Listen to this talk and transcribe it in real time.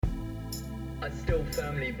I still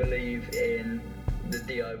firmly believe in the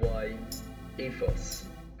DIY ethos.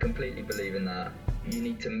 Completely believe in that. You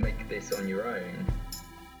need to make this on your own,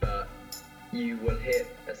 but you will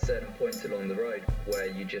hit a certain point along the road where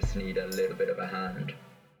you just need a little bit of a hand.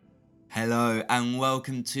 Hello and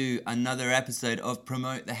welcome to another episode of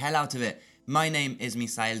Promote the Hell Out of It. My name is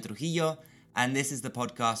Misael Trujillo, and this is the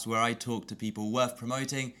podcast where I talk to people worth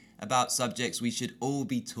promoting about subjects we should all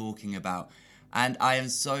be talking about. And I am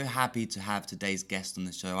so happy to have today's guest on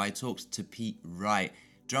the show. I talked to Pete Wright,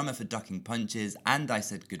 drummer for Ducking Punches and I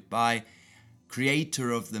Said Goodbye,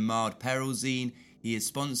 creator of the Mild Peril zine. He is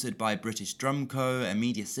sponsored by British Drum Co.,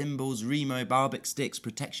 Amedia Cymbals, Remo, Barbec Sticks,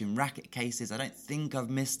 Protection Racket Cases. I don't think I've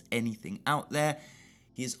missed anything out there.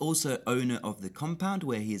 He is also owner of The Compound,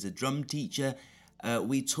 where he is a drum teacher.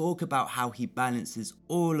 We talk about how he balances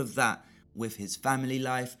all of that with his family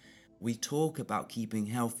life. We talk about keeping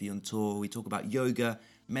healthy on tour. We talk about yoga,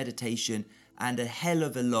 meditation, and a hell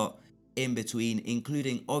of a lot in between,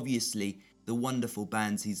 including, obviously, the wonderful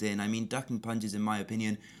bands he's in. I mean, Ducking Punches, in my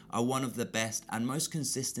opinion, are one of the best and most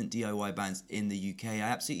consistent DIY bands in the UK. I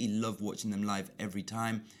absolutely love watching them live every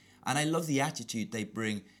time. And I love the attitude they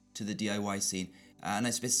bring to the DIY scene. And I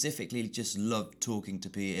specifically just love talking to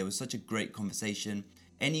Pete. It was such a great conversation.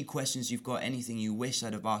 Any questions you've got, anything you wish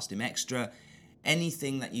I'd have asked him extra,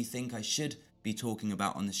 anything that you think I should be talking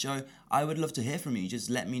about on the show, I would love to hear from you. Just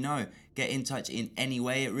let me know. Get in touch in any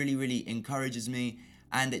way. It really, really encourages me,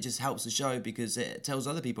 and it just helps the show because it tells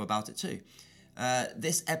other people about it too.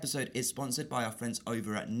 This episode is sponsored by our friends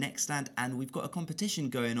over at Nextstand, and we've got a competition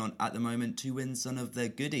going on at the moment to win some of their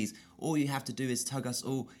goodies. All you have to do is tag us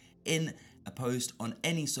all in a post on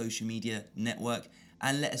any social media network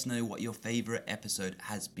and let us know what your favourite episode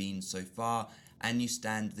has been so far, and you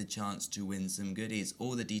stand the chance to win some goodies.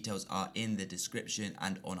 All the details are in the description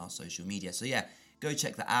and on our social media. So yeah, go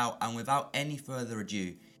check that out. And without any further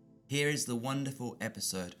ado, here is the wonderful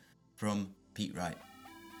episode from Pete Wright.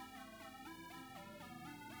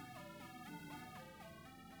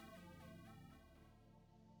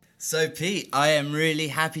 So Pete, I am really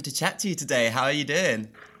happy to chat to you today. How are you doing?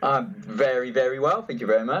 I'm very, very well. Thank you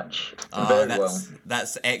very much. Very well.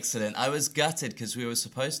 That's excellent. I was gutted because we were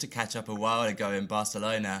supposed to catch up a while ago in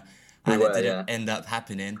Barcelona, and it didn't end up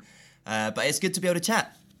happening. But it's good to be able to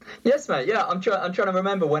chat. Yes, mate. Yeah, I'm trying to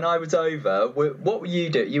remember when I was over. What were you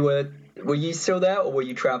doing? Were you still there, or were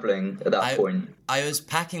you travelling at that point? I was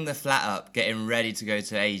packing the flat up, getting ready to go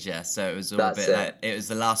to Asia. So it was all a bit like it was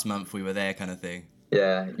the last month we were there, kind of thing.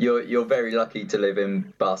 Yeah, you're very lucky to live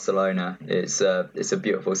in Barcelona. It's a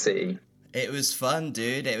beautiful city. It was fun,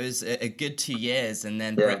 dude. It was a good 2 years, and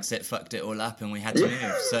then Brexit fucked it all up, and we had to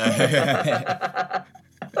move. So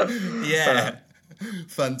yeah,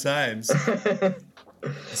 fun times.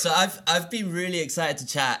 So I've been really excited to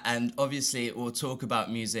chat, and obviously we'll talk about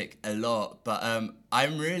music a lot, but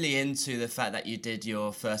I'm really into the fact that you did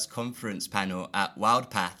your first conference panel at Wild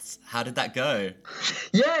Paths. How did that go?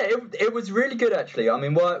 Yeah, it was really good, actually. I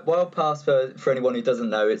mean, Wild Paths, for anyone who doesn't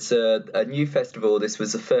know, it's a new festival. This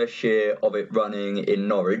was the first year of it running in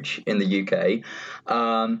Norwich in the UK.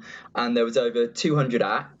 And there was over 200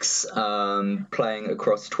 acts playing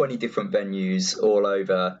across 20 different venues all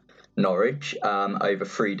over Norwich over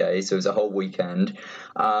 3 days, so it was a whole weekend.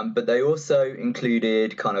 But they also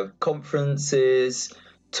included kind of conferences,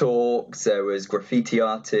 talks, there was graffiti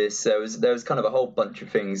artists, there was kind of a whole bunch of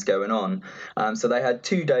things going on. So they had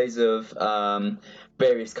 2 days of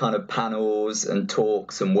various kind of panels and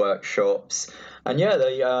talks and workshops. And yeah,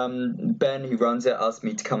 Ben, who runs it, asked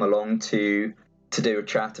me to come along to do a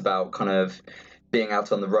chat about kind of being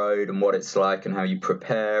out on the road and what it's like and how you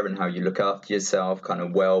prepare and how you look after yourself, kind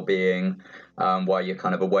of well-being while you're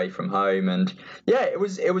kind of away from home. And yeah, it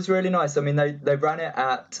was really nice. I mean, they ran it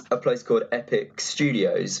at a place called Epic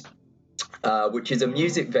Studios, which is a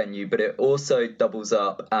music venue, but it also doubles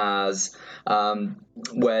up as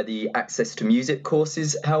where the Access to Music course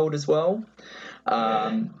is held as well.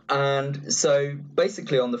 And so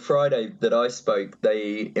basically on the Friday that I spoke,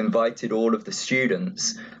 they invited all of the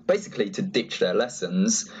students basically to ditch their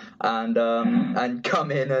lessons and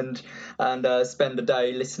come in and spend a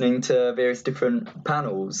day listening to various different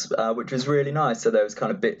panels, which was really nice. So there was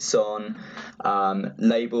kind of bits on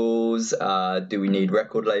labels, do we need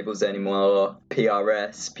record labels anymore,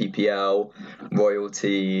 PRS, PPL,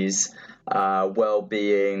 royalties,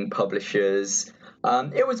 well-being, publishers.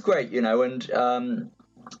 It was great, and I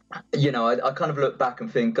kind of look back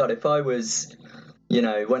and think, God, if I was,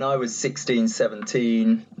 when I was 16,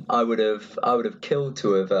 17, I would have killed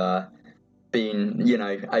to have been,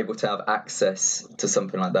 able to have access to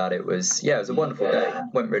something like that, it was a wonderful day.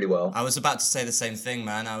 Went really well. I was about to say the same thing,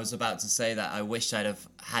 man. I was about to say that I wish I'd have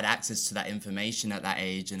had access to that information at that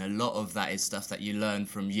age, and a lot of that is stuff that you learn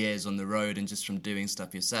from years on the road and just from doing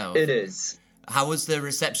stuff yourself. It is. How was the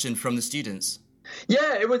reception from the students?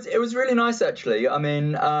 Yeah, it was really nice, actually. I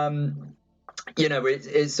mean,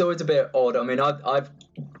 it's always a bit odd. I mean, I've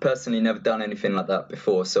personally never done anything like that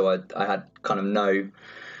before, so I had kind of no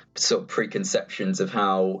sort of preconceptions of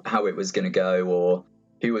how it was going to go, or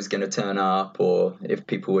who was going to turn up, or if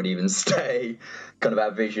people would even stay. Kind of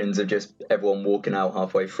had visions of just everyone walking out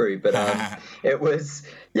halfway through, but it was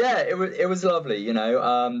lovely.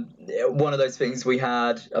 One of those things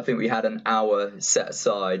I think we had an hour set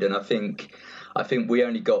aside, and I think we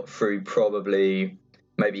only got through probably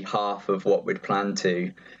maybe half of what we'd planned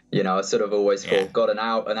to. I sort of always thought, God, an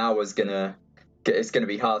hour's it's gonna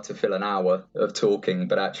be hard to fill an hour of talking,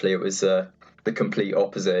 but actually it was the complete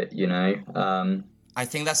opposite. I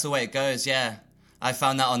think that's the way it goes. Yeah, I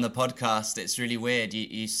found that on the podcast. It's really weird.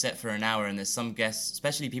 You sit for an hour, and there's some guests,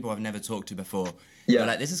 especially people I've never talked to before. You're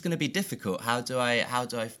like, this is going to be difficult. How do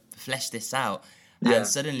I flesh this out? Yeah. And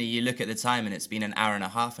suddenly you look at the time and it's been an hour and a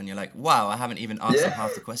half, and you're like, wow, I haven't even answered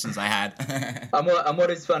half the questions I had. And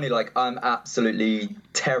what is funny, like, I'm absolutely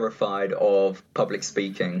terrified of public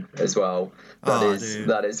speaking as well.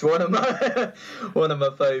 That is one of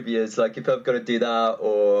my phobias. Like, if I've got to do that,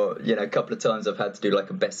 or a couple of times I've had to do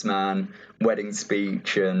like a best man wedding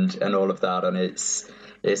speech and all of that, and it's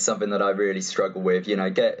something that I really struggle with.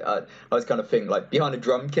 I was kind of thinking, like, behind a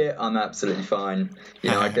drum kit, I'm absolutely fine.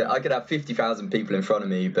 I could have 50,000 people in front of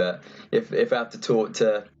me, but if I have to talk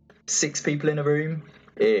to 6 people in a room,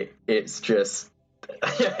 it's just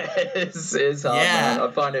it's hard, man.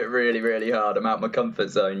 I find it really, really hard. I'm out of my comfort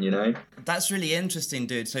zone, That's really interesting,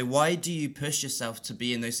 dude. So why do you push yourself to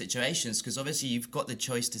be in those situations? Because obviously you've got the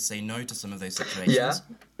choice to say no to some of those situations.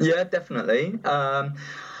 Yeah, definitely. I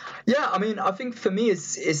mean, I think for me,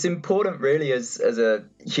 it's important, really, as a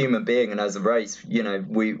human being and as a race.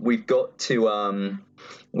 We've got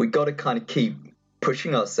to kind of keep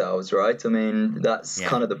pushing ourselves, right? I mean, that's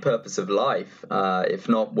kind of the purpose of life. If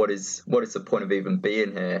not, what is the point of even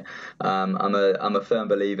being here? I'm a firm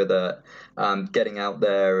believer that getting out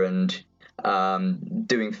there and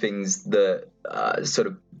doing things that sort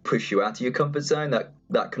of push you out of your comfort zone,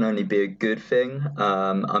 that can only be a good thing.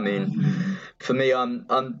 I mean, for me,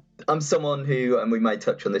 I'm someone who, and we may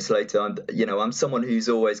touch on this later, I'm someone who's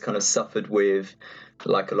always kind of suffered with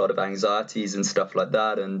like a lot of anxieties and stuff like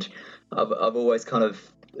that, and I've always kind of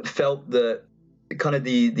felt that kind of the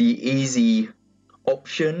easy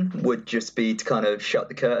option would just be to kind of shut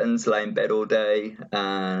the curtains, lay in bed all day,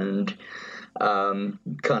 and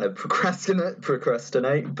kind of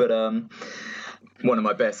procrastinate. But one of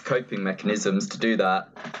my best coping mechanisms to do that,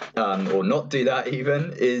 or not do that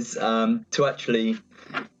even, is to actually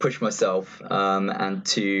push myself and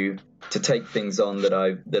to take things on that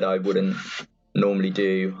I wouldn't normally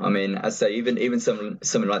do. I mean, I say even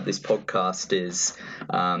something like this podcast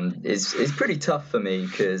is pretty tough for me,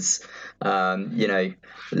 because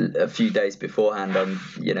a few days beforehand I'm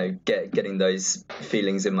getting those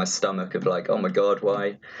feelings in my stomach of like, oh my God,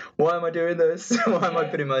 why am I doing this? Why am I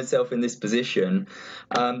putting myself in this position?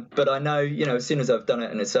 But I know, as soon as I've done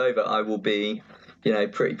it and it's over, I will be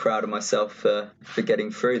pretty proud of myself for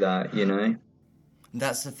getting through that.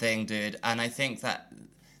 That's the thing, dude. And I think that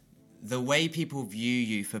the way people view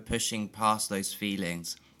you for pushing past those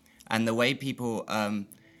feelings, and the way people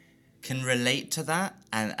can relate to that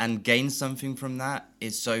and gain something from that,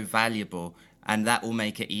 is so valuable, and that will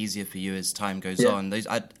make it easier for you as time goes on.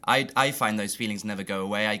 I find those feelings never go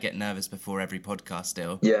away. I get nervous before every podcast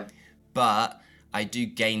still. But I do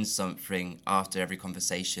gain something after every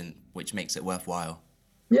conversation, which makes it worthwhile.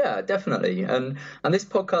 Yeah, definitely. And this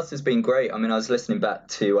podcast has been great. I mean, I was listening back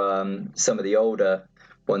to some of the older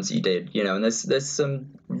ones you did, and there's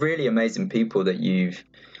some really amazing people that you've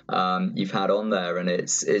had on there, and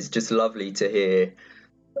it's just lovely to hear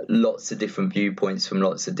lots of different viewpoints from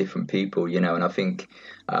lots of different people, and I think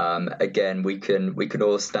again we can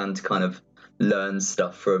all stand to kind of learn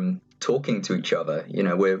stuff from talking to each other.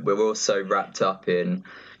 We're all so wrapped up in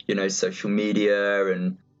social media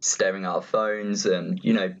and staring at our phones and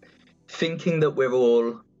thinking that we're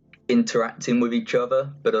all interacting with each other,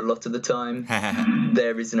 but a lot of the time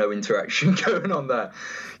there is no interaction going on there.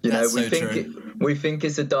 We think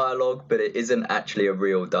it's a dialogue, but it isn't actually a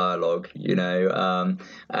real dialogue. And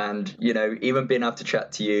even being able to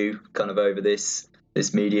chat to you kind of over this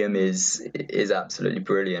medium is absolutely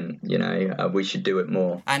brilliant. We should do it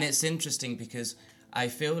more. And it's interesting because I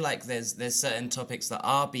feel like there's certain topics that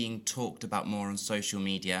are being talked about more on social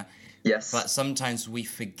media. Yes. But sometimes we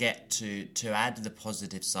forget to add the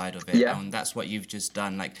positive side of it. Yeah. And that's what you've just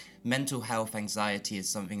done. Like, mental health anxiety is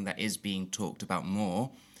something that is being talked about more.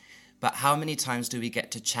 But how many times do we get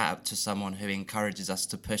to chat to someone who encourages us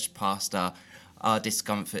to push past our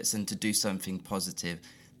discomforts and to do something positive?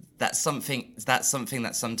 That's something that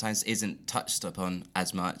sometimes isn't touched upon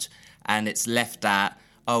as much. And it's left at,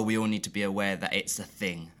 oh, we all need to be aware that it's a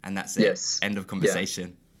thing. And that's it. Yes. End of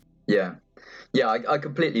conversation. Yeah. Yeah, I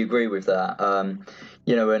completely agree with that. And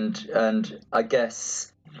I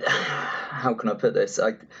guess, how can I put this?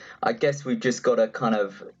 I guess we've just got to kind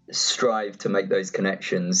of strive to make those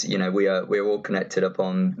connections. We're all connected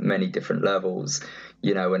upon many different levels.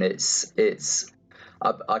 And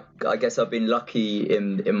I guess I've been lucky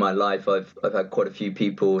in my life. I've had quite a few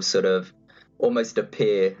people sort of almost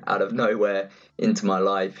appear out of nowhere into my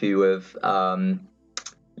life who have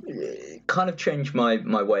kind of changed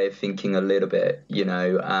my way of thinking a little bit,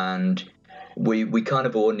 and we kind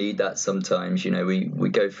of all need that sometimes. We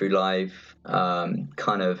go through life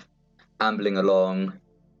kind of ambling along,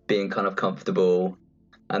 being kind of comfortable,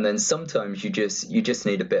 and then sometimes you just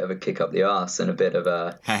need a bit of a kick up the arse and a bit of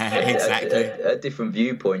a different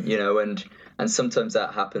viewpoint, and sometimes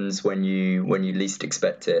that happens when you least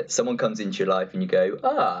expect it. Someone comes into your life and you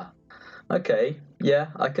go, okay, yeah,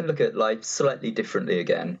 I can look at life slightly differently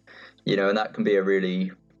again, and that can be a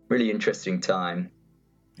really, really interesting time.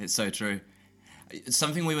 It's so true.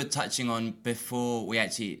 Something we were touching on before we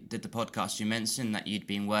actually did the podcast, you mentioned that you'd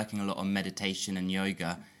been working a lot on meditation and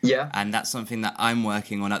yoga. Yeah. And that's something that I'm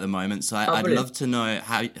working on at the moment. So I'd love to know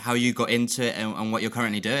how you got into it and what you're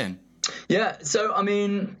currently doing. Yeah, so I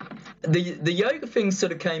mean, the yoga thing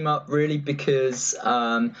sort of came up really because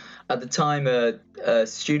at the time a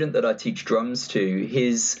student that I teach drums to,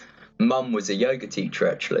 his mum was a yoga teacher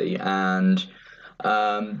actually, and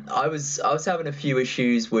I was having a few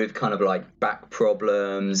issues with kind of like back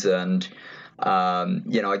problems, and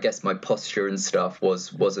I guess my posture and stuff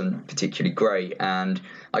wasn't particularly great, and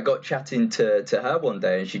I got chatting to her one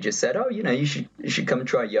day, and she just said, you should come and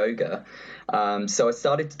try yoga. So I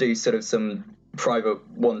started to do sort of some private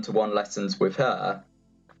one-to-one lessons with her,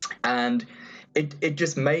 and it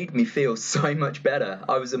just made me feel so much better.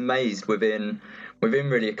 I was amazed within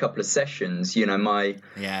really a couple of sessions.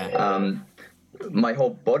 My whole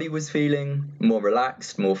body was feeling more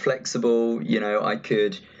relaxed, more flexible. I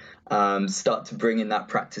could start to bring in that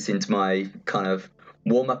practice into my kind of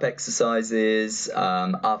warm-up exercises.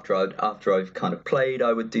 After I've kind of played,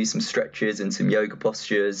 I would do some stretches and some yoga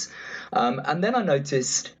postures. And then I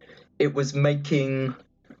noticed it was making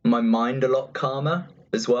my mind a lot calmer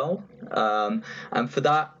as well. And for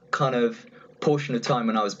that kind of portion of time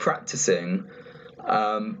when I was practicing,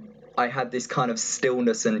 I had this kind of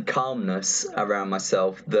stillness and calmness around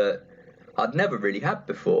myself that I'd never really had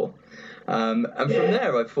before. And from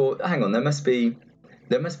there, I thought, hang on, there must be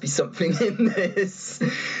something in this,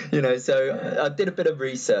 So I did a bit of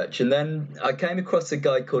research, and then I came across a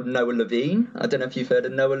guy called Noah Levine. I don't know if you've heard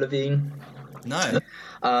of Noah Levine. No.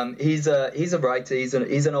 He's a writer. He's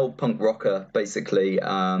an old punk rocker, basically,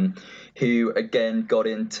 who again got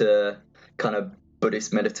into kind of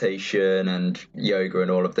Buddhist meditation and yoga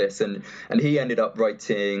and all of this, and he ended up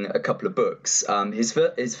writing a couple of books. His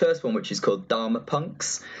first one, which is called Dharma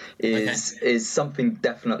Punks, is something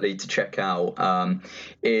definitely to check out.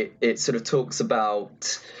 It sort of talks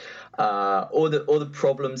about all the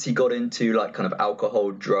problems he got into, like kind of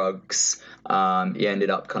alcohol, drugs. He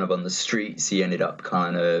ended up kind of on the streets. He ended up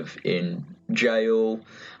kind of in jail.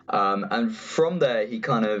 And from there, he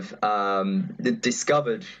kind of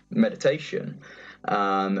discovered meditation.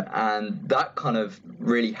 And that kind of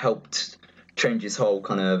really helped change his whole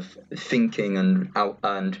kind of thinking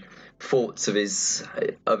and thoughts of his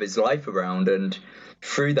life around. And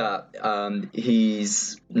through that,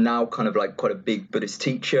 he's now kind of like quite a big Buddhist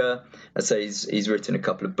teacher. I say he's written a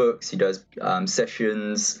couple of books. He does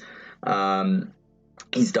sessions.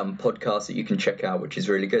 He's done podcasts that you can check out, which is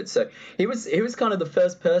really good. So he was kind of the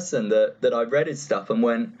first person that I read his stuff and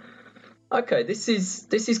went, okay, this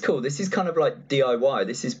is cool. This is kind of like DIY.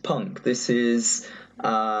 This is punk. This is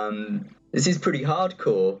pretty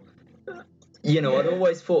hardcore. I'd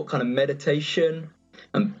always thought kind of meditation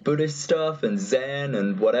and Buddhist stuff and Zen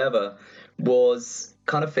and whatever was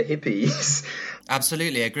kind of for hippies.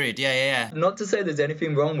 Absolutely agreed. Yeah. Not to say there's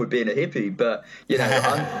anything wrong with being a hippie, but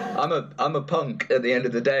I'm a punk at the end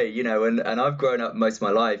of the day, and I've grown up most of my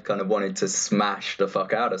life kind of wanting to smash the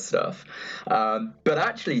fuck out of stuff. But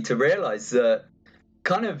actually to realize that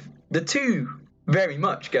kind of the two very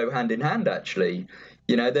much go hand in hand, actually.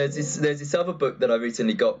 You know, there's this other book that I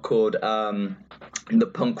recently got called The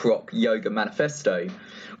Punk Rock Yoga Manifesto,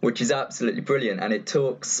 which is absolutely brilliant, and it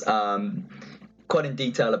talks quite in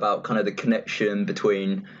detail about kind of the connection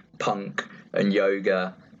between punk and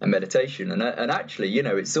yoga and meditation, and actually, you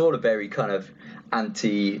know, it's all a very kind of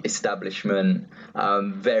anti-establishment,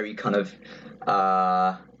 very kind of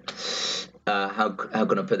how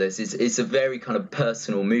can I put this? It's a very kind of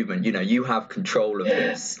personal movement. You know, you have control of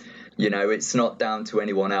this. You know, it's not down to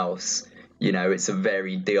anyone else. You know, it's a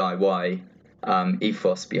very DIY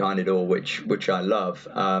ethos behind it all, which I love.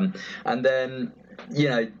 And then, you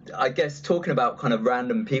know, I guess talking about kind of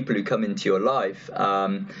random people who come into your life,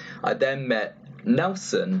 I then met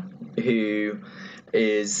Nelson, who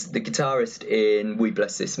is the guitarist in We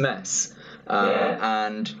Bless This Mess.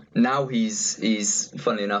 And now he's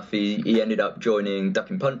funnily enough, he ended up joining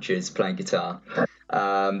Ducking Punches playing guitar.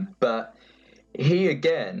 But he,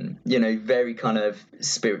 again, you know, very kind of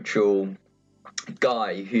spiritual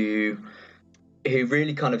guy who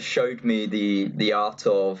really kind of showed me the art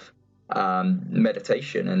of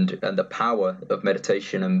meditation and the power of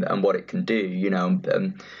meditation and what it can do. You know,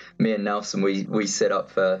 me and Nelson, we sit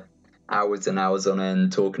up for hours and hours on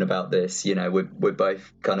end talking about this. You know, we're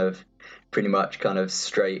both kind of pretty much kind of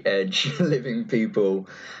straight edge living people,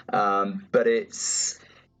 but it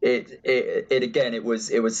again, it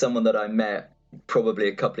was someone that I met probably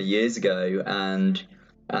a couple of years ago, and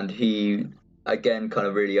he again kind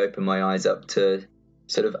of really opened my eyes up to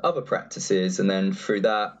sort of other practices, and then through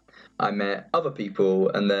that I met other people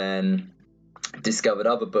and then discovered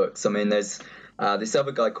other books. I mean, there's this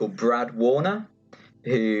other guy called Brad Warner,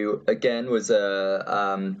 who again was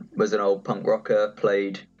an old punk rocker,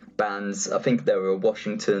 played bands. I think they were a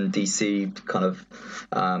Washington DC kind of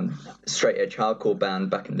straight edge hardcore band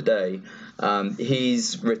back in the day.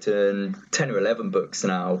 He's written 10 or 11 books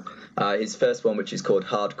now. His first one, which is called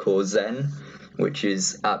Hardcore Zen, which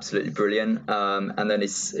is absolutely brilliant. And then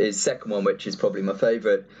his second one, which is probably my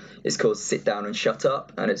favorite, is called Sit Down and Shut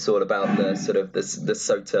Up, and it's all about the sort of the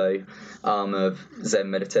Soto arm of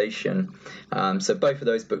Zen meditation. So both of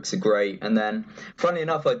those books are great. And then, funnily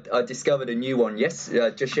enough, I discovered a new one just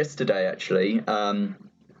yesterday, actually,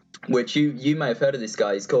 which you may have heard of this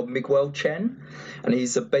guy. He's called Miguel Chen, and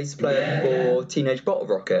he's a bass player for Teenage Bottle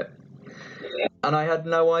Rocket. And I had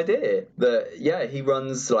no idea that, he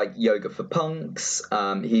runs like Yoga for Punks.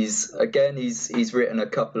 He's written a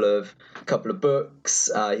couple of books.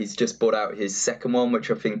 He's just brought out his second one,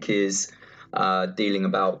 which I think is dealing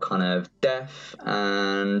about kind of death,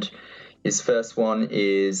 and his first one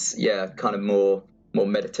is kind of more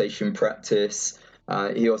meditation practice.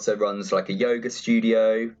 He also runs like a yoga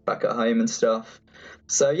studio back at home and stuff.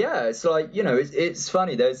 So it's like, you know, it's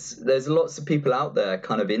funny. There's lots of people out there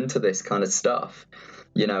kind of into this kind of stuff,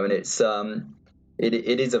 you know, and it's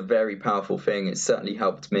it is a very powerful thing. It's certainly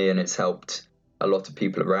helped me, and it's helped a lot of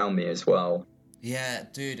people around me as well. Yeah,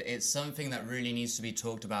 dude, it's something that really needs to be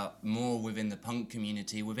talked about more within the punk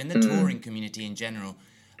community, within the touring community in general.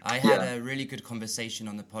 I had a really good conversation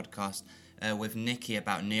on the podcast with Nikki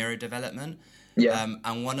about neurodevelopment.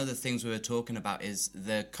 And one of the things we were talking about is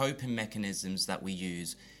the coping mechanisms that we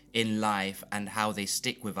use in life and how they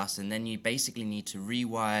stick with us. And then you basically need to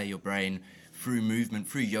rewire your brain through movement,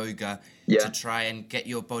 through yoga, to try and get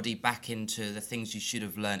your body back into the things you should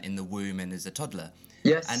have learned in the womb and as a toddler.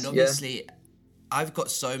 And obviously, I've got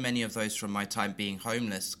so many of those from my time being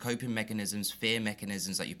homeless, coping mechanisms, fear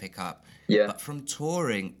mechanisms that you pick up. But from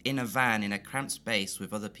touring in a van, in a cramped space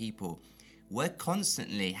with other people, we're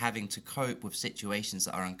constantly having to cope with situations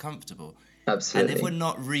that are uncomfortable. Absolutely. And if we're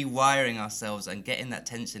not rewiring ourselves and getting that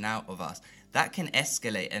tension out of us, that can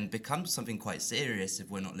escalate and become something quite serious if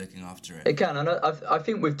we're not looking after it. It can, and I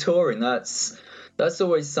think with touring, that's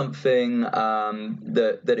always something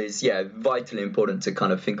that is vitally important to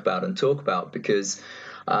kind of think about and talk about, because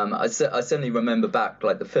I certainly remember back,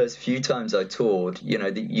 like the first few times I toured, you know,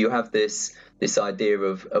 you have this idea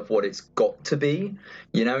of what it's got to be,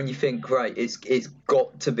 you know, and you think, right, it's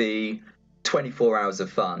got to be 24 hours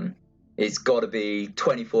of fun. It's got to be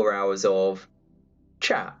 24 hours of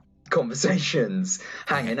chat, conversations,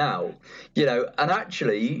 hanging out, you know, and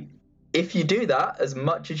actually, if you do that, as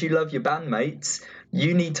much as you love your bandmates,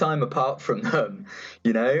 you need time apart from them,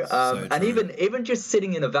 you know, and even just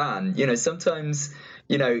sitting in a van, you know, sometimes,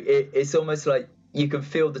 you know, it's almost like you can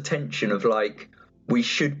feel the tension of like, we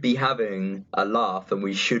should be having a laugh and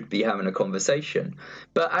we should be having a conversation.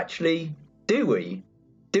 But actually, do we?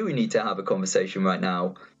 Do we need to have a conversation right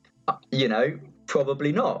now? You know,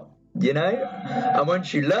 probably not, you know? And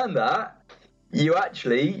once you learn that, you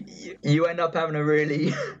actually you end up having a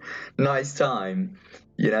really nice time,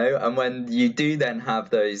 and when you do then have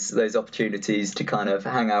those opportunities to kind of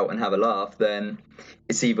hang out and have a laugh, then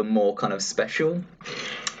it's even more kind of special,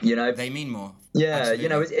 They mean more. yeah.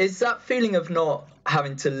 Absolutely. It's that feeling of not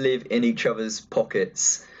having to live in each other's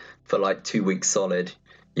pockets for like 2 weeks solid,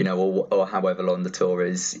 or however long the tour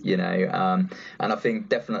is, and I think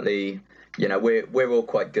definitely, we're all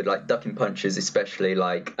quite good, like ducking punches, especially,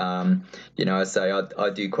 like, I say I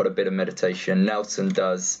do quite a bit of meditation. Nelson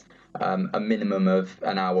does a minimum of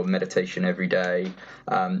an hour of meditation every day.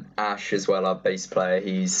 Ash as well, our bass player,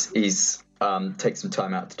 he's takes some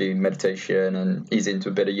time out to do meditation, and he's into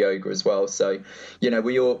a bit of yoga as well. So,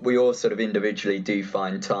 we all sort of individually do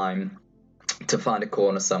find time to find a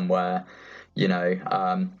corner somewhere,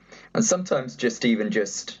 and sometimes just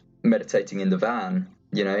meditating in the van,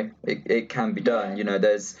 it can be done.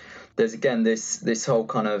 There's again this whole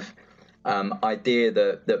kind of idea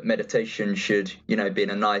that meditation should, be in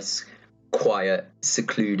a nice, quiet,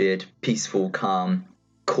 secluded, peaceful, calm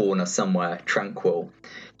corner somewhere, tranquil.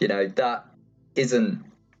 That isn't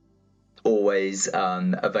always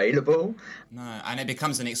available. No, and it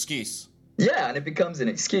becomes an excuse. Yeah, and it becomes an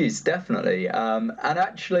excuse, definitely. And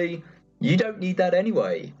actually, you don't need that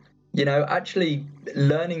anyway. Actually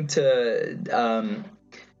learning to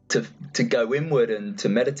go inward and to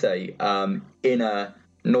meditate in a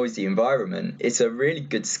noisy environment, it's a really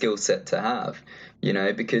good skill set to have.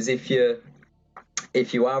 Because if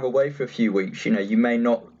you are away for a few weeks, you may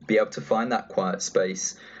not be able to find that quiet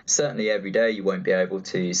space. Certainly every day you won't be able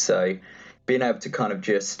to. So being able to kind of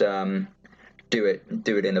just do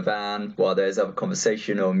it in a van while there's other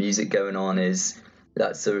conversation or music going on,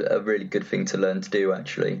 that's a really good thing to learn to do,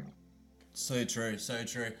 actually. So true, so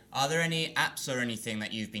true. Are there any apps or anything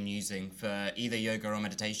that you've been using for either yoga or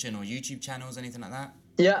meditation, or YouTube channels, anything like that?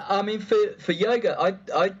 Yeah, I mean, for yoga,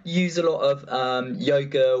 I use a lot of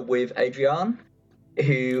yoga with Adrienne,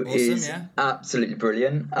 who Awesome, is yeah. absolutely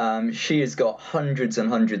brilliant. She has got hundreds and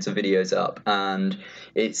hundreds of videos up, and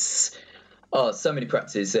it's so many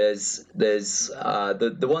practices. There's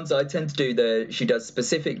the ones I tend to do. She does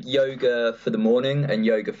specific yoga for the morning and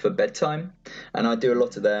yoga for bedtime, and I do a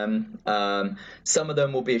lot of them. Some of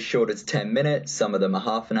them will be as short as 10 minutes. Some of them are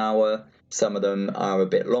half an hour. Some of them are a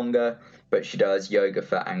bit longer. But she does yoga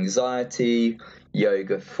for anxiety,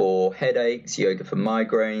 yoga for headaches, yoga for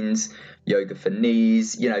migraines, yoga for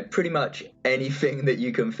knees, pretty much anything that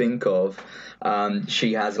you can think of.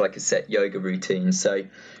 She has like a set yoga routine. So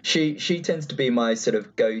she tends to be my sort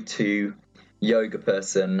of go-to yoga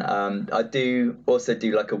person. I do also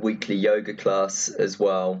do like a weekly yoga class as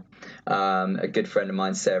well. A good friend of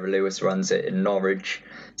mine, Sarah Lewis, runs it in Norwich.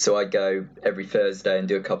 So I go every Thursday and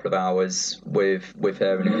do a couple of hours with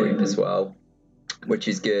her in a group as well, which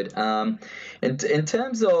is good. In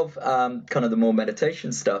terms of kind of the more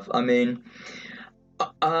meditation stuff, I mean,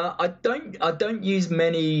 I don't use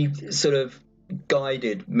many sort of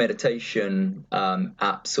guided meditation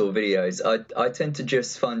apps or videos. I tend to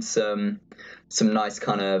just find some nice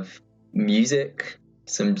kind of music,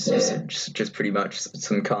 just pretty much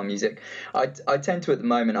some calm music. I tend to, at the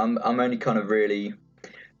moment, I'm only kind of really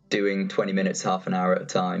doing 20 minutes, half an hour at a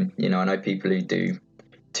time. I know people who do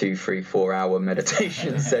 2, 3, 4 hour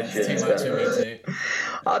meditation sessions. Too much of me too.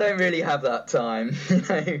 I don't really have that time.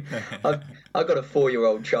 I've got a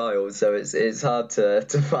 4-year-old child, so it's hard to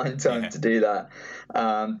find time to do that.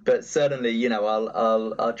 But certainly,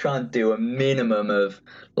 I'll try and do a minimum of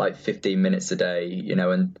like 15 minutes a day,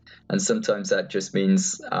 and sometimes that just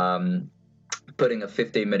means putting a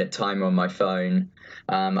 15-minute timer on my phone.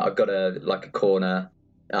 I've got a corner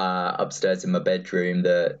upstairs in my bedroom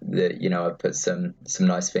that I put some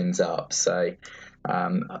nice things up. So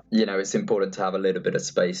it's important to have a little bit of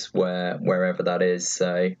space wherever that is.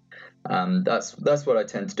 So that's what I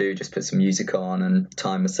tend to do. Just put some music on and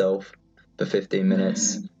time myself for 15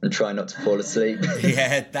 minutes and try not to fall asleep.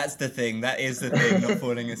 Yeah, that's the thing. That is the thing, not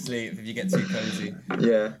falling asleep if you get too cozy.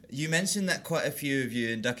 Yeah. You mentioned that quite a few of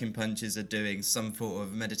you in Ducking Punches are doing some sort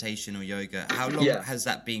of meditation or yoga. How long has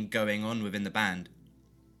that been going on within the band?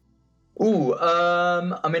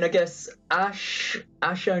 I mean, I guess Ash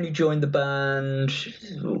only joined the band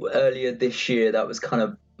earlier this year. That was kind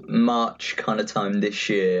of March kind of time this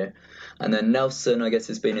year. And then Nelson, I guess,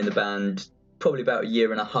 has been in the band probably about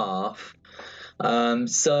 1.5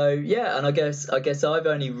 years. So yeah, and I guess I've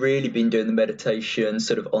only really been doing the meditation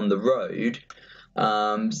sort of on the road,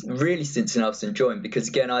 really since Nelson joined, because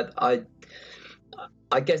again, I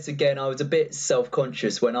guess again I was a bit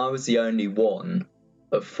self-conscious when I was the only one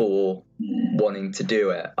of 4 wanting to do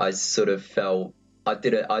it. I sort of felt I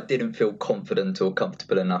didn't feel confident or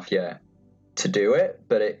comfortable enough yet to do it,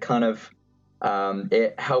 but it kind of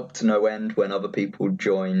it helped no end when other people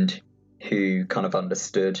joined who kind of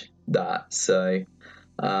understood that. So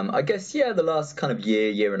I guess, yeah, the last kind of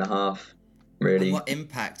year and a half, really. And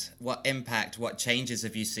what changes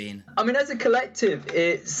have you seen? I mean, as a collective,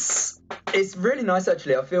 it's really nice,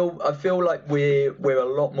 actually. I feel like we're a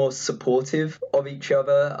lot more supportive of each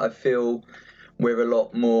other. I feel we're a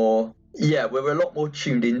lot more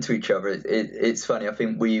tuned into each other. It's funny. I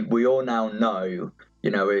think we all now know,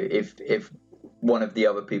 if one of the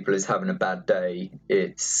other people is having a bad day,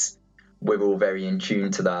 we're all very in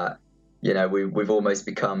tune to that. We've almost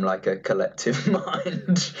become like a collective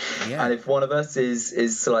mind. Yeah. And if one of us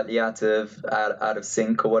is slightly out of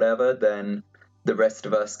sync or whatever, then the rest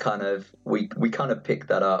of us we kind of pick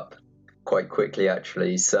that up quite quickly,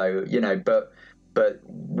 actually. So, but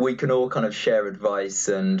we can all kind of share advice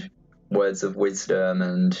and words of wisdom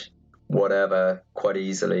and whatever quite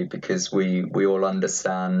easily, because we all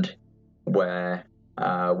understand where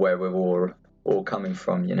we're all coming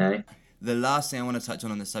from, The last thing I want to touch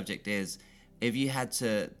on the subject is, if you had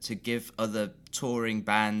to give other touring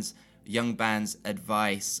bands, young bands,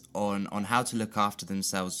 advice on how to look after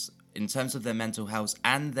themselves in terms of their mental health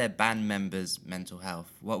and their band members' mental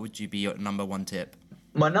health, what would be your number one tip?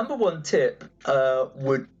 My number one tip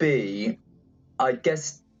would be, I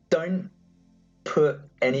guess, don't put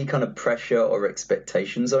any kind of pressure or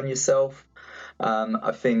expectations on yourself.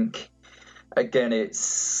 I think, again,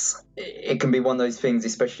 it can be one of those things,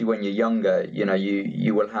 especially when you're younger.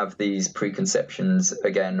 You will have these preconceptions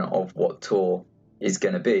again of what tour is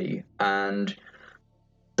going to be, and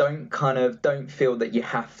don't feel that you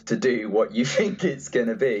have to do what you think it's going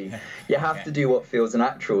to be. You have to do what feels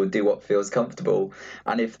natural, do what feels comfortable,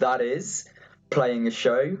 and if that is playing a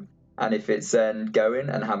show, and if it's then going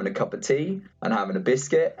and having a cup of tea and having a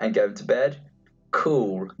biscuit and going to bed,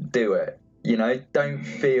 cool, do it. Don't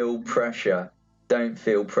feel pressure. Don't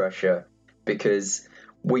feel pressure, because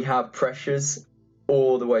we have pressures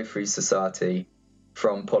all the way through society,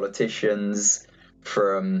 from politicians,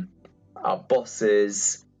 from our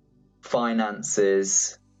bosses,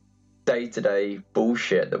 finances, day-to-day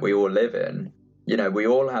bullshit that we all live in. We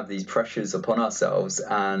all have these pressures upon ourselves,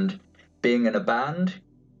 and being in a band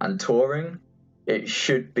and touring, it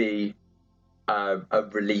should be a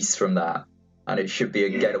release from that, and it should be a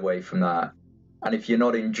getaway from that. And if you're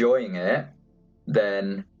not enjoying it,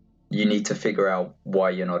 then you need to figure out why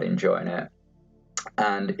you're not enjoying it.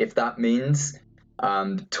 And if that means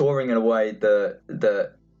touring in a way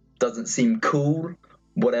that doesn't seem cool,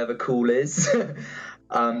 whatever cool is,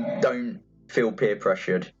 don't feel peer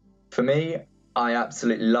pressured. For me, I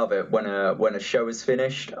absolutely love it when a show is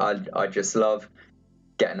finished. I just love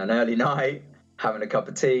getting an early night, having a cup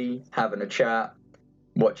of tea, having a chat,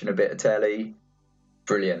 watching a bit of telly.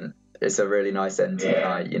 Brilliant. It's a really nice end to the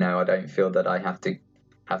night. I don't feel that I have to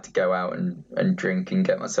go out and drink and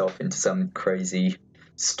get myself into some crazy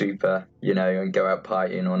stupor, and go out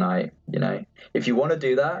partying all night. If you want to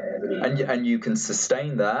do that and you can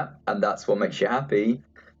sustain that, and that's what makes you happy,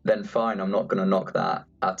 then fine. I'm not going to knock that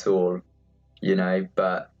at all,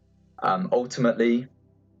 but ultimately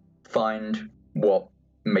find what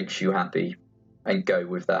makes you happy and go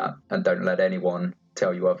with that, and don't let anyone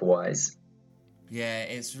tell you otherwise. Yeah,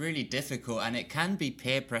 it's really difficult, and it can be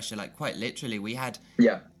peer pressure, like quite literally. We had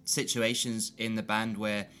situations in the band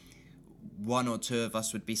where one or two of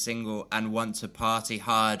us would be single and want to party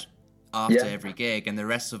hard after every gig, and the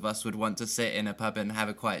rest of us would want to sit in a pub and have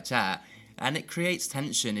a quiet chat, and it creates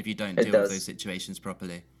tension if you don't deal with those situations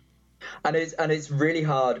properly. And it's really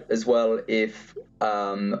hard as well if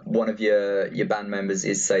one of your band members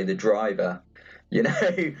is, say, the driver. Me.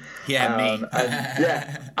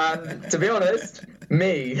 And to be honest,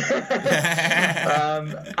 me.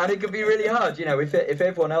 And it can be really hard, if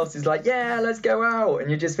everyone else is like, yeah, let's go out, and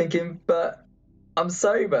you're just thinking, but I'm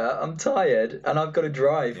sober, I'm tired, and I've got to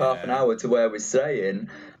drive half an hour to where we're staying.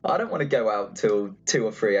 I don't want to go out till 2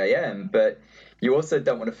 or 3 a.m. But you also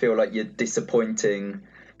don't want to feel like you're disappointing,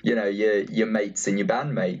 your mates and your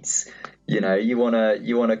bandmates. You want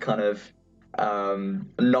to kind of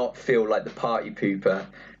not feel like the party pooper,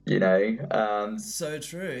 So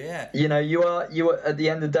true, yeah. You are at the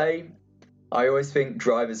end of the day, I always think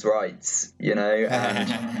drivers' rights,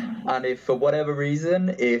 and if for whatever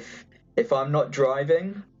reason, if I'm not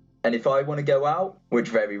driving, and if I want to go out, which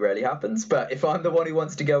very rarely happens, but if I'm the one who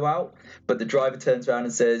wants to go out, but the driver turns around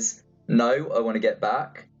and says, no, I want to get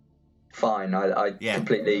back, fine. I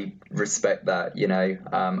completely respect that.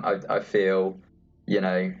 I feel,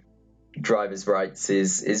 drivers' rights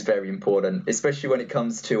is very important, especially when it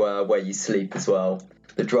comes to where you sleep as well.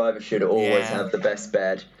 The driver should always have the best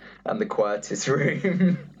bed, and the quietest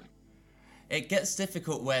room. It gets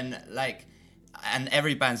difficult when, like, and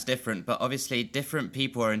every band's different, but obviously different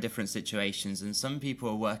people are in different situations, and some people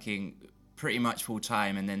are working pretty much full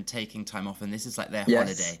time and then taking time off, and this is like their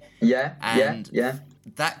holiday. Yeah.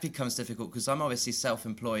 That becomes difficult because I'm obviously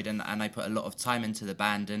self-employed, and I put a lot of time into the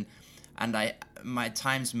band, and my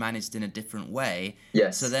time's managed in a different way.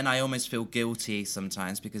 Yes. So then I almost feel guilty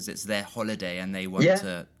sometimes because it's their holiday and they want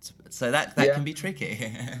to. So that can be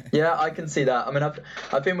tricky. Yeah, I can see that. I mean,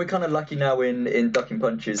 I think we're kind of lucky now in Ducking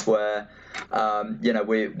Punches where,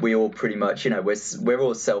 we all pretty much, we're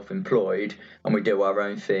all self-employed and we do our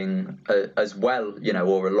own thing as well,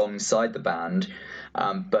 or alongside the band.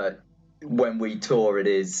 But when we tour, it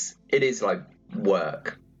is like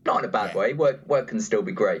work. Not in a bad way. Work can still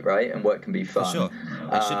be great, right? And work can be fun. For sure.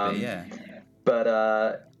 It should be, yeah. But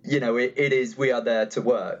it is. We are there to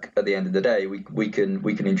work. At the end of the day, we can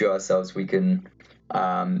enjoy ourselves. We can,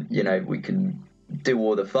 we can do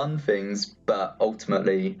all the fun things. But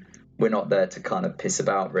ultimately, we're not there to kind of piss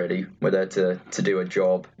about. Really, we're there to do a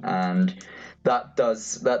job, and that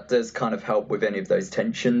does kind of help with any of those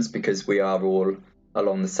tensions because we are all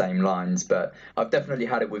along the same lines. But I've definitely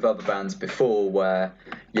had it with other bands before where,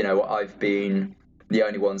 I've been the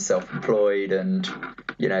only one self-employed and,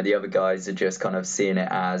 the other guys are just kind of seeing it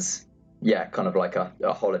as, kind of like a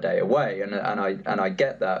holiday away. And I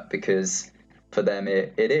get that because for them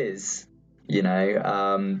it is,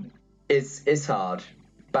 it's hard.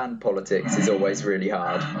 Band politics is always really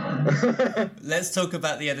hard. Let's talk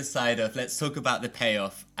about the other side let's talk about the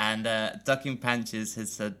payoff. And Ducking Punches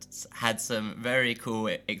has had some very cool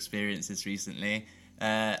experiences recently.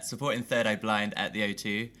 Supporting Third Eye Blind at the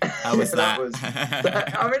O2. How was that?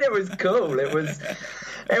 I mean, it was cool. It was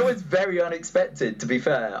very unexpected, to be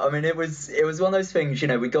fair. I mean, it was one of those things,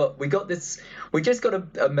 we got this, we just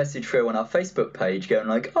got a message through on our Facebook page going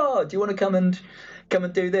like, oh, do you want to come and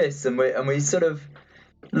do this? And we sort of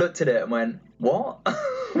looked at it and went, what?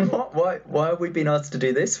 Why have we been asked to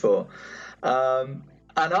do this for? And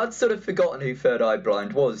I'd sort of forgotten who Third Eye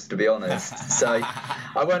Blind was, to be honest. So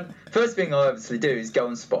I went, first thing I obviously do is go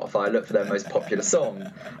on Spotify, look for their most popular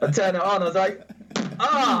song, and turn it on. I was like,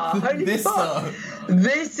 holy this fuck. Song.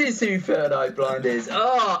 This is who Third Eye Blind is.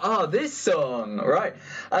 This song, right?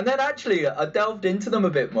 And then actually I delved into them a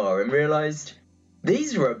bit more and realised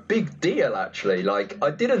these were a big deal, actually. Like,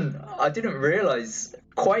 I didn't realise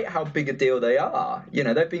quite how big a deal they are.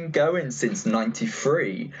 They've been going since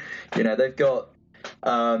 '93. They've got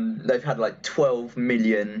they've had like 12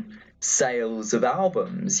 million sales of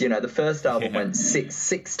albums. The first album went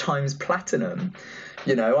six times platinum.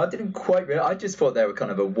 I didn't quite I just thought they were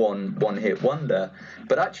kind of a one hit wonder,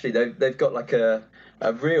 but actually they've got like a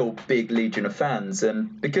real big legion of fans.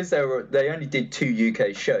 And because they only did 2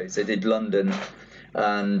 UK shows, they did London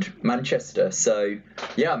and Manchester. So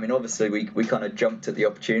yeah, I mean, obviously we kind of jumped at the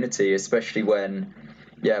opportunity, especially when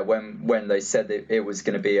they said that it was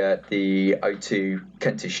going to be at the O2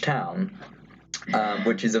 Kentish Town,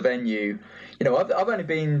 which is a venue. I've only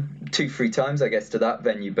been 2-3 times, I guess, to that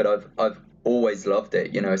venue, but I've always loved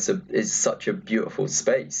it. It's such a beautiful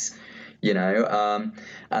space. And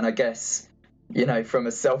I guess, from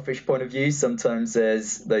a selfish point of view, sometimes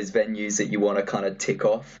there's those venues that you want to kind of tick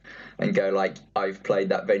off and go like, I've played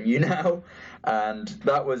that venue now. And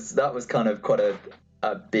that was kind of quite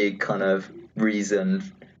a big kind of reason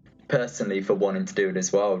personally for wanting to do it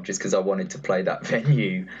as well, just because I wanted to play that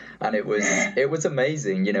venue. And it was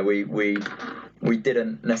amazing. We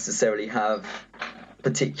didn't necessarily have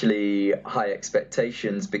particularly high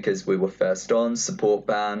expectations because we were first on support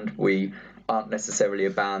band. We aren't necessarily a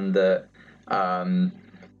band that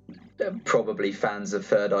probably fans of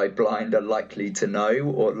Third Eye Blind are likely to know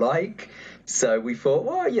or like. So we thought,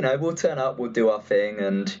 well, we'll turn up, we'll do our thing,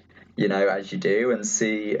 and as you do, and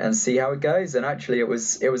see how it goes. And actually, it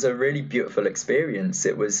was a really beautiful experience.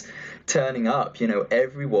 It was turning up,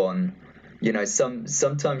 everyone.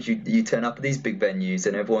 Sometimes you turn up at these big venues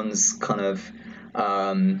and everyone's kind of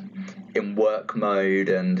in work mode,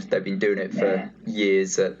 and they've been doing it for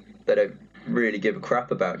years that they don't really give a crap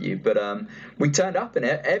about you. But we turned up and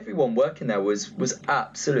everyone working there was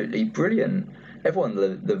absolutely brilliant. Everyone,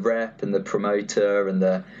 the rep and the promoter and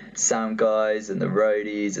the sound guys and the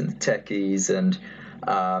roadies and the techies and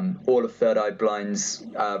all of Third Eye Blind's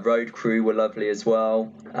road crew were lovely as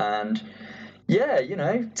well. And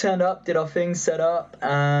turned up, did our thing, set up,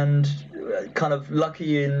 and kind of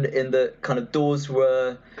lucky in the kind of doors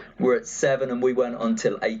were were at 7 and we went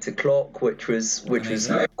until 8 o'clock, which was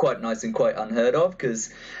quite nice and quite unheard of,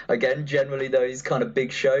 because again, generally those kind of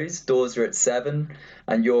big shows, doors are at 7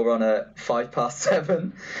 and you're on at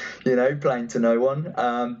 7:05, playing to no one.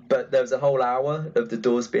 But there was a whole hour of the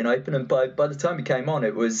doors being open, and by the time we came on,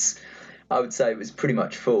 I would say it was pretty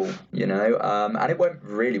much full, and it went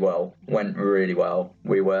really well.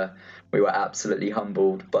 We were absolutely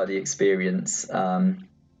humbled by the experience.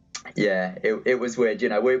 It was weird.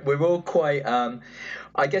 We're all quite.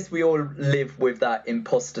 I guess we all live with that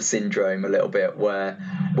imposter syndrome a little bit, where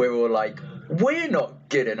we're all like, we're not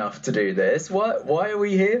good enough to do this. Why are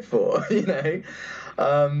we here for?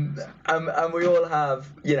 And we all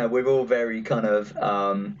have. We're all very kind of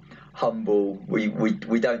humble.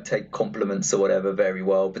 We don't take compliments or whatever very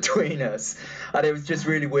well between us, and it was just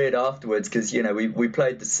really weird afterwards, because we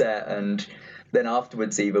played the set, and then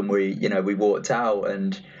afterwards even we walked out,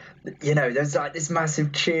 and there's like this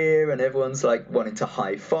massive cheer, and everyone's like wanting to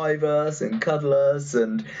high five us and cuddle us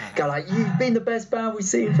and go like, you've been the best band we've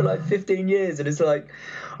seen for like 15 years. And it's like,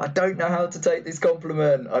 I don't know how to take this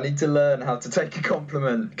compliment. I need to learn how to take a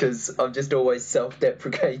compliment, because I'm just always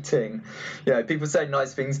self-deprecating. People say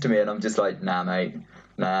nice things to me and I'm just like, nah, mate,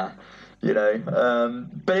 nah.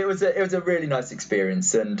 But it was a really nice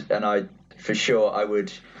experience, and I for sure I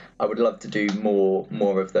would love to do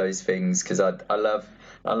more of those things, because I love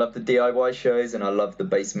the DIY shows, and I love the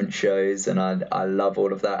basement shows, and I love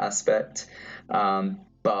all of that aspect.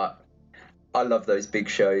 But I love those big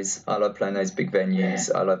shows. I love playing those big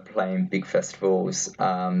venues. I love playing big festivals.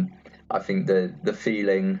 I think the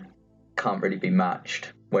feeling can't really be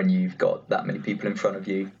matched when you've got that many people in front of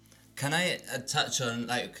you. Can I touch on,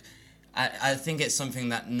 I think it's something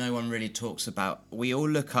that no one really talks about. We all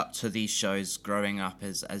look up to these shows growing up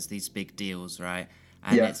as these big deals, right?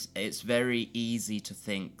 And it's very easy to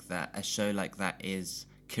think that a show like that is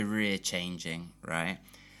career changing, right?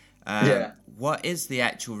 What is the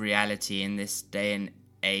actual reality in this day and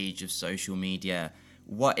age of social media?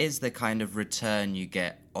 What is the kind of return you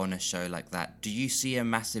get on a show like that? Do you see a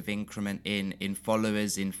massive increment in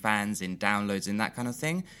followers, in fans, in downloads, in that kind of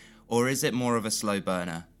thing? Or is it more of a slow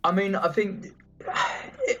burner? I mean, I think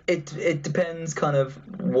it depends kind of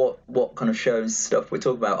what kind of shows stuff we're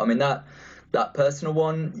talking about. I mean, that personal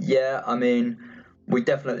one, I mean, we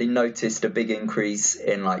definitely noticed a big increase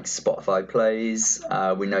in like Spotify plays.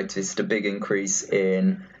 We noticed a big increase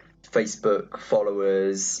in Facebook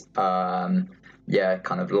followers, kind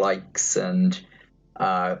of likes, and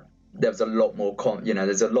there was a lot more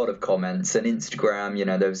there's a lot of comments, and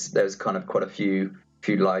Instagram, there was kind of quite a few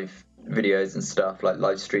live videos and stuff, like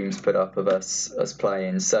live streams put up of us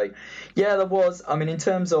playing. So there was, I mean, in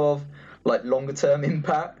terms of like longer term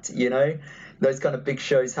impact, those kind of big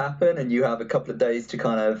shows happen, and you have a couple of days to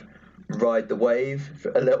kind of ride the wave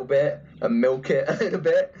a little bit and milk it a little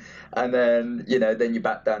bit, and then then you're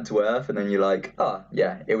back down to earth, and then you're like,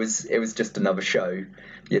 it was just another show.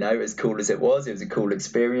 As cool as it was a cool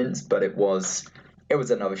experience, but it was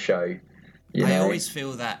another show. I always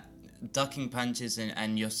feel that Ducking Punches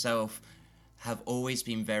and yourself have always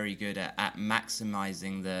been very good at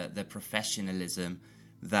maximizing the professionalism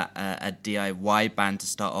that a DIY band to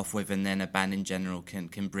start off with, and then a band in general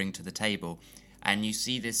can bring to the table. And you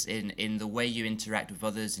see this in the way you interact with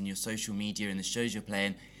others, in your social media, in the shows you're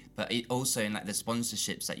playing, but also in like the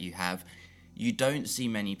sponsorships that you have. You don't see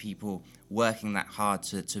many people working that hard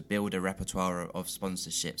to build a repertoire of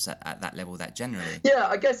sponsorships at that level, that generally. Yeah,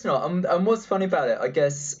 I guess not. And what's funny about it, I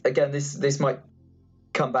guess, again, this might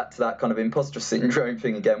come back to that kind of imposter syndrome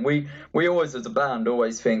thing again. We always, as a band,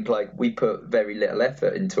 think like we put very little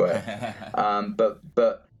effort into it.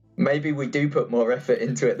 But maybe we do put more effort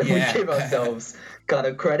into it than we give ourselves kind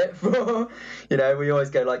of credit for. We always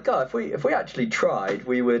go like, God, if we actually tried,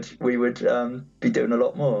 we would be doing a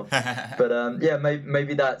lot more. But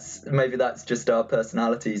maybe that's just our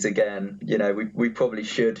personalities again. We probably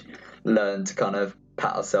should learn to kind of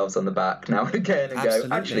pat ourselves on the back now and again and Absolutely.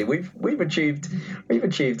 Go, actually, we've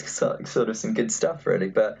achieved sort of some good stuff, really.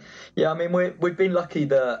 But I mean, we've been lucky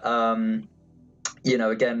that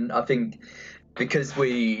again, I think because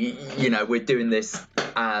we're doing this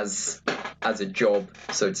as a job,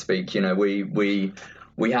 so to speak.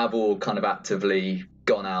 We have all kind of actively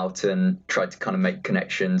gone out and tried to kind of make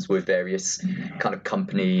connections with various kind of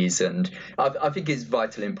companies, and I think it's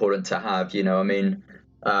vitally important to have. I mean,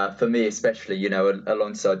 for me especially,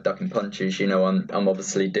 alongside Ducking Punches, I'm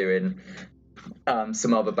obviously doing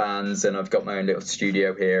some other bands, and I've got my own little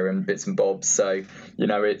studio here and bits and bobs. So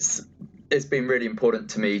it's been really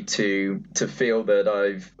important to me to feel that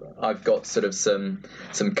I've got sort of some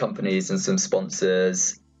companies and some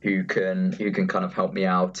sponsors who can kind of help me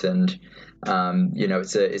out, and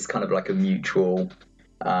it's kind of like a mutual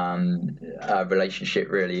relationship,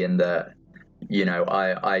 really, in that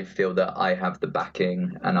I feel that I have the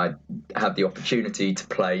backing and I have the opportunity to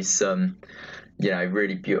play some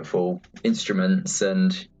really beautiful instruments,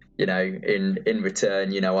 and in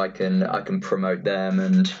return I can promote them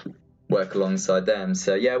and work alongside them.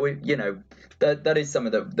 So yeah, we that is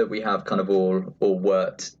something that we have kind of all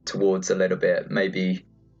worked towards a little bit. Maybe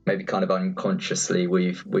kind of unconsciously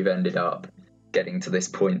we've ended up getting to this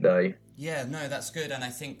point, though. Yeah, no, that's good. And I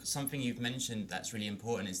think something you've mentioned that's really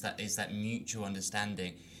important is that mutual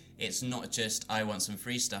understanding. It's not just I want some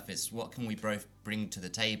free stuff, it's what can we both bring to the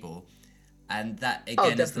table. And that,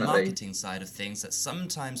 again, is the marketing side of things that's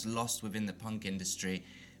sometimes lost within the punk industry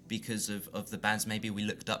because of the bands maybe we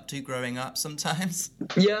looked up to growing up sometimes.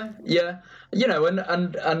 Yeah.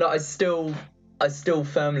 And I still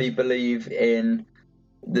firmly believe in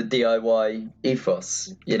the DIY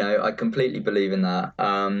ethos. I completely believe in that.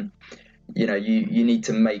 You need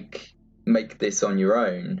to make this on your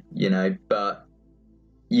own, but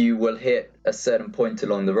you will hit a certain point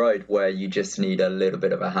along the road where you just need a little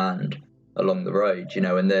bit of a hand along the road,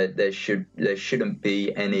 and there shouldn't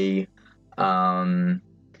be any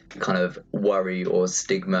kind of worry or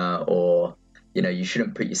stigma, or you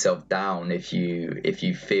shouldn't put yourself down if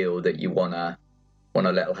you feel that you want a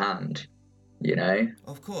little hand,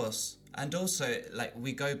 Of course. And also, like,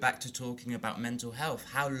 we go back to talking about mental health.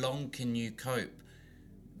 How long can you cope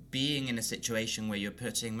being in a situation where you're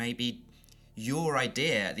putting maybe your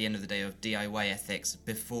idea at the end of the day of DIY ethics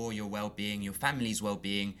before your well-being, your family's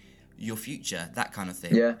well-being, your future, that kind of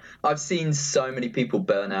thing? Yeah, I've seen so many people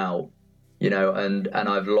burn out, and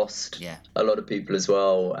I've lost a lot of people as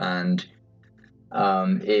well, and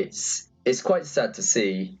it's quite sad to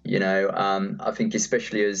see, I think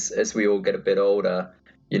especially as we all get a bit older,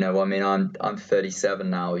 I mean, I'm 37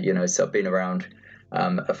 now, so I've been around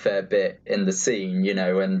a fair bit in the scene,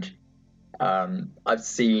 and I've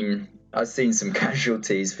seen some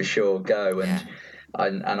casualties for sure go,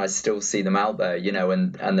 and I still see them out there,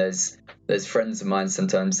 and there's friends of mine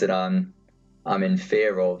sometimes that I'm in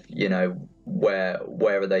fear of,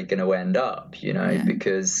 where are they going to end up,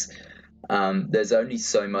 because there's only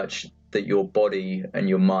so much that your body and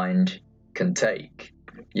your mind can take,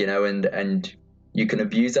 and you can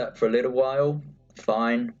abuse that for a little while,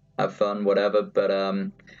 fine, have fun, whatever, but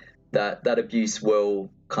that abuse will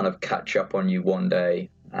kind of catch up on you one day.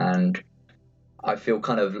 And I feel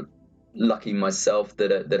kind of lucky myself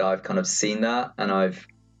that I've kind of seen that, and I've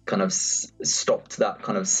kind of stopped that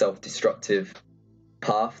kind of self-destructive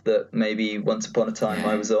path that maybe once upon a time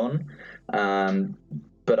I was on.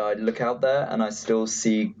 But I look out there and I still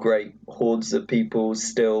see great hordes of people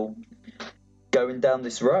still going down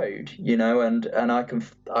this road, and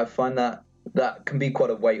I find that can be quite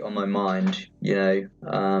a weight on my mind, I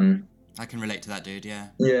can relate to that, dude.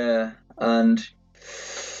 Yeah, and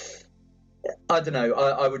I don't know.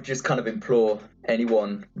 I would just kind of implore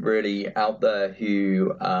anyone really out there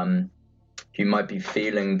who might be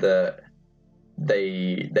feeling that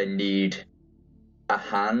they need a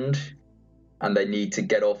hand and they need to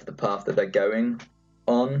get off the path that they're going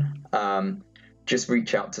on. Just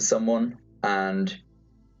reach out to someone, and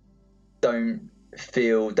don't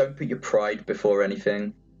put your pride before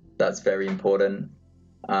anything. That's very important.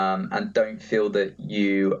 And don't feel that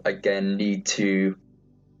you again need to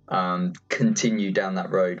continue down that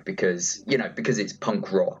road because it's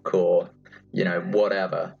punk rock or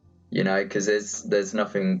whatever, because there's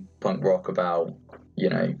nothing punk rock about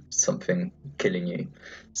something killing you.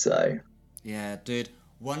 So yeah, dude,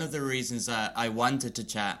 one of the reasons that I wanted to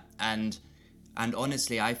chat, and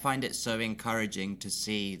honestly I find it so encouraging to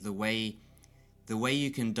see the way you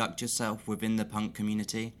conduct yourself within the punk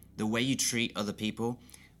community, the way you treat other people.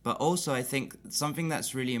 But also I think something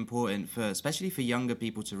that's really important especially for younger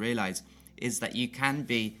people to realise is that you can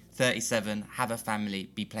be 37, have a family,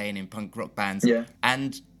 be playing in punk rock bands,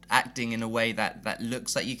 and acting in a way that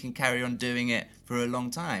looks like you can carry on doing it for a long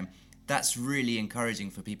time. That's really encouraging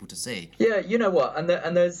for people to see. Yeah, you know what? And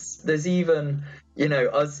there's even, I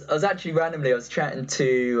was actually randomly, I was chatting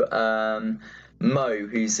to Mo,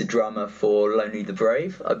 who's the drummer for Lonely the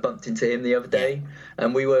Brave. I bumped into him the other day,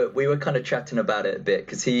 and we were kind of chatting about it a bit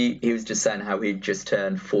because he was just saying how he'd just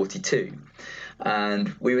turned 42,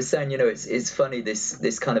 and we were saying it's funny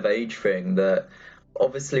this kind of age thing that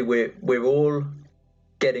obviously we're all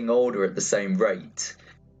getting older at the same rate,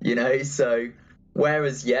 so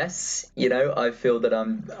whereas I feel that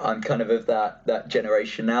I'm kind of that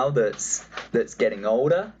generation now that's getting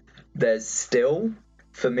older. There's still,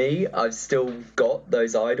 for me, I've still got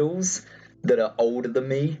those idols that are older than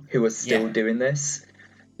me who are still doing this.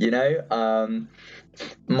 You know,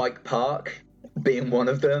 Mike Park being one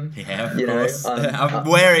of them. Yeah, of course. I'm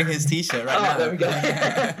wearing his T-shirt right now. There we go.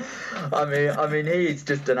 I mean, he's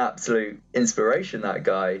just an absolute inspiration. That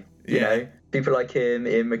guy. You know, people like him,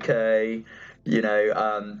 Ian McKay. You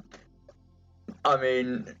know, I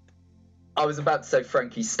mean, I was about to say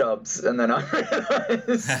Frankie Stubbs, and then I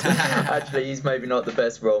realised actually he's maybe not the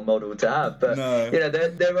best role model to have. But you know,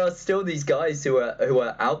 there are still these guys who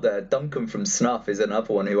are out there. Duncan from Snuff is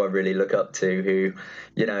another one who I really look up to. Who,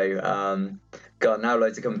 you know, God, now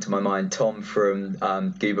loads are coming to my mind. Tom from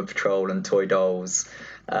Goober Patrol and Toy Dolls.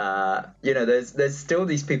 You know, there's still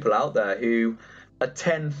these people out there who are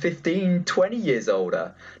 10, 15, 20 years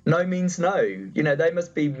older. No means no. You know, they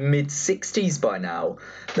must be mid-60s by now.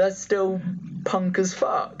 They're still punk as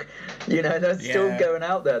fuck. You know, they're still going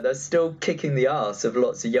out there. They're still kicking the arse of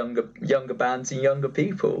lots of younger bands and younger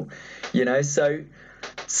people. You know, so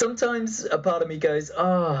sometimes a part of me goes,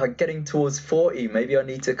 getting towards 40, maybe I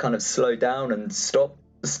need to kind of slow down and stop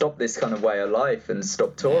this kind of way of life and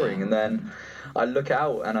stop touring. And then I look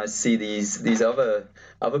out and I see these other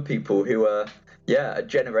people who are a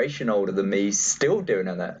generation older than me still doing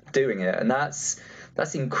it, and that's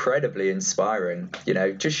incredibly inspiring. You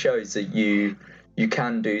know, just shows that you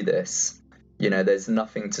can do this. You know, there's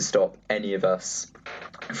nothing to stop any of us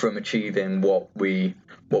from achieving what we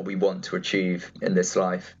want to achieve in this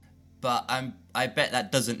life. But I bet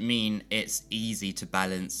that doesn't mean it's easy to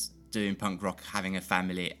balance doing punk rock, having a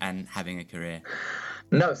family, and having a career.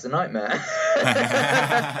 No, it's a nightmare.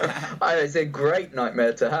 It's a great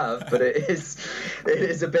nightmare to have, but it is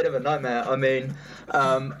a bit of a nightmare. I mean,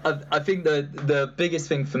 I think the biggest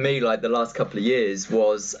thing for me, like the last couple of years,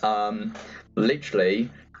 was literally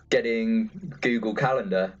getting Google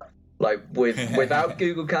Calendar. Like without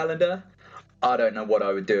Google Calendar, I don't know what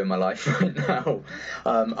I would do in my life right now.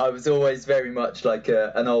 I was always very much like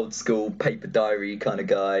an old school paper diary kind of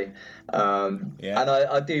guy. And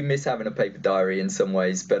I do miss having a paper diary in some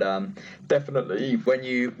ways, but definitely when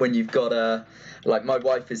you've got like my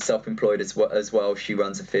wife is self-employed as well. She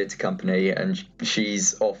runs a theatre company and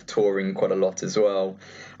she's off touring quite a lot as well.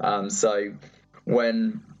 So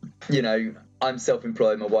when, you know, I'm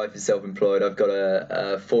self-employed, my wife is self-employed, I've got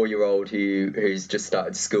a 4-year-old who's just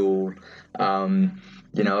started school.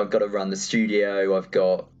 You know, I've got to run the studio. I've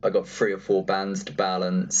got 3 or 4 bands to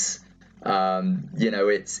balance. You know,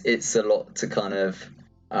 it's a lot to kind of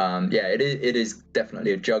it is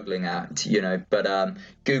definitely a juggling act, you know. But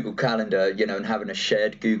Google Calendar, you know, and having a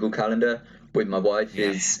shared Google Calendar with my wife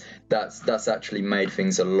that's actually made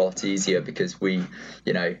things a lot easier, because we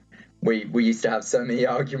used to have so many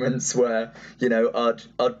arguments where, you know,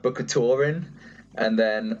 I'd book a tour in, and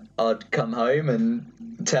then I'd come home and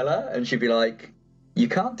tell her, and she'd be like, "You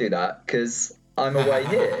can't do that because I'm away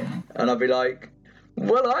here," and I'd be like,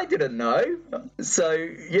 "Well, I didn't know. So,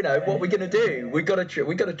 you know, what we're gonna do? We got a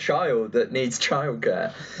child that needs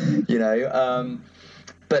childcare, you know."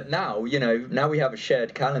 But now, you know, now we have a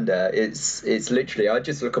shared calendar. It's literally, I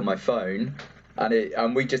just look on my phone,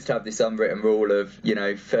 and we just have this unwritten rule of, you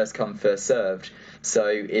know, first come, first served. So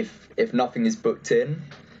if nothing is booked in,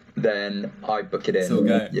 then I book it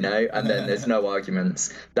in, you know, and then there's no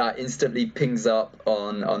arguments. That instantly pings up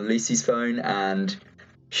on Lucy's phone, and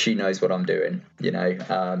she knows what I'm doing, you know,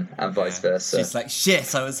 and vice versa. She's like,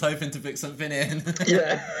 shit, I was hoping to book something in.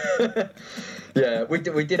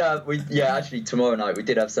 Actually tomorrow night we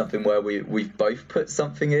did have something where we both put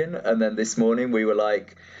something in, and then this morning we were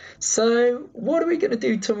like, so what are we going to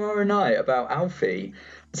do tomorrow night about Alfie?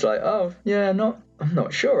 It's like, oh yeah, I'm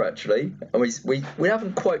not sure actually. And we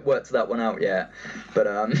haven't quite worked that one out yet, but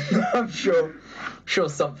I'm sure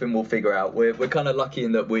something we'll figure out. We're kind of lucky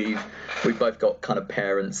in that we've both got kind of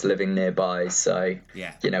parents living nearby, so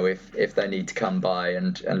you know, if they need to come by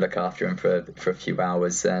and look after him for a few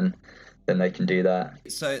hours, then they can do that.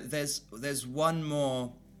 So there's one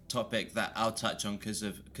more topic that I'll touch on because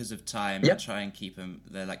of time. Yep. I try and keep them,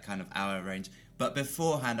 they're like kind of hour range. But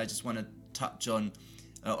beforehand, I just want to touch on,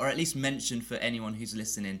 or at least mention for anyone who's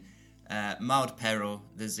listening, Mild Peril,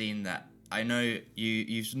 the zine that I know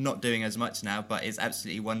you're not doing as much now, but it's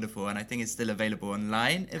absolutely wonderful, and I think it's still available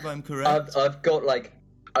online, if I'm correct. I've got like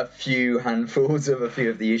a few handfuls of a few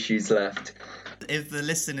of the issues left. If the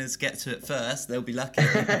listeners get to it first, they'll be lucky.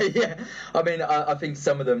 Yeah, I mean, I think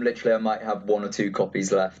some of them literally I might have 1 or 2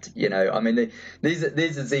 copies left. You know, I mean, these are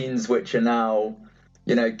zines which are now,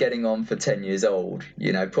 you know, getting on for 10 years old.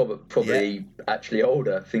 You know, probably actually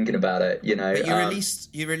older. Thinking about it, you know. But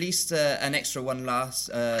you released an extra one last.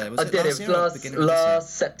 It was last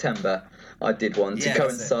September. I did one to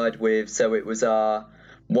coincide with. So it was our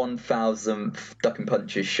 1000th Duck and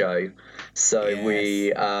Punches show. So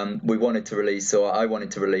we wanted to release, or I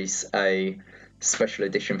wanted to release a special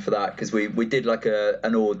edition for that, because we did like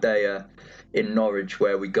an all-dayer in Norwich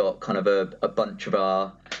where we got kind of a bunch of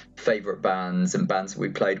our favourite bands and bands that we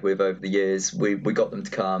played with over the years. We got them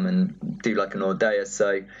to come and do like an all-dayer.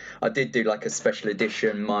 So I did do like a special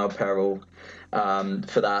edition, Mild Peril,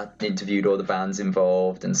 for that. Interviewed all the bands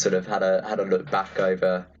involved and sort of had a look back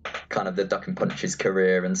over kind of the Duck and Punches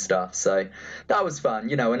career and stuff. So that was fun,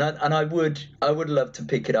 you know. And I would love to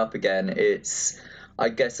pick it up again. I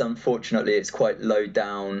guess unfortunately it's quite low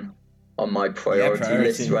down on my priority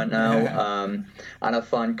list right now. Yeah. And I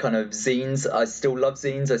find kind of zines, I still love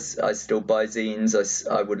zines. I still buy zines.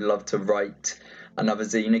 I would love to write another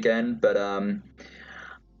zine again, but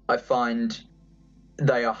I find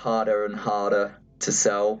they are harder and harder to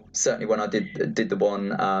sell. Certainly when I did the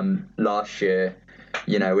one last year,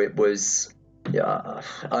 you know, it was, I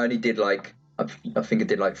only did like, I think I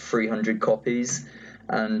did like 300 copies.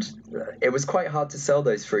 And it was quite hard to sell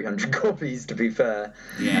those 300 copies, to be fair.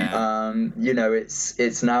 Yeah. You know,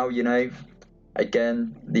 it's now, you know,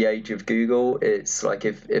 again, the age of Google. It's like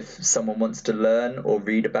if someone wants to learn or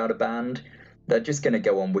read about a band, they're just going to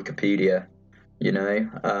go on Wikipedia, you know.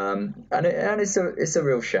 And it's a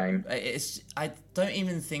real shame. I don't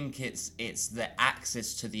even think it's the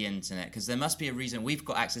access to the internet, because there must be a reason. We've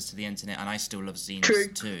got access to the internet, and I still love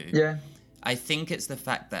zines too. Yeah. I think it's the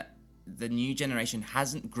fact that the new generation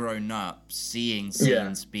hasn't grown up seeing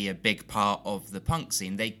zines be a big part of the punk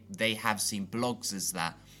scene. They have seen blogs as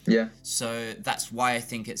that. Yeah. So that's why I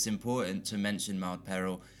think it's important to mention Mild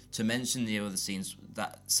Peril, to mention the other scenes,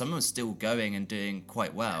 that some of them are still going and doing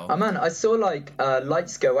quite well. Oh man, I saw like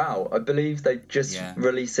Lights Go Out. I believe they just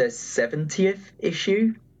released their 70th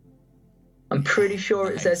issue. I'm pretty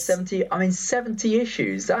sure it's their 70. I mean, 70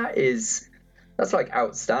 issues. That's like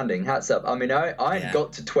outstanding. Hats up. I mean, I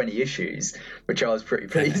got to 20 issues, which I was pretty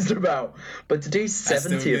pleased about. But to do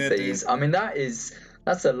 70 of these, I mean,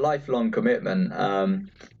 that's a lifelong commitment.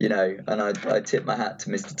 You know, and I tip my hat to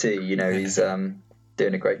Mr. T. You know, he's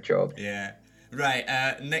doing a great job. Yeah. Right,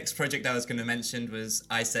 next project I was going to mention was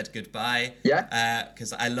I Said Goodbye. Yeah.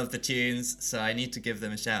 Because I love the tunes, so I need to give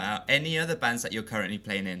them a shout out. Any other bands that you're currently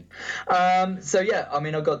playing in? So yeah, I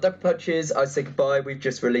mean, I've got Duck Punches, I Said Goodbye. We've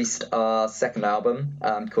just released our second album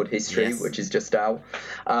called History, which is just out.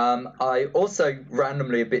 I also,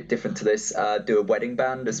 randomly, a bit different to this, do a wedding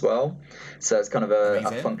band as well. So it's kind of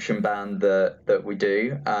a function band that we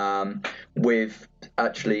do with...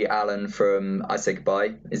 Actually, Alan from I Say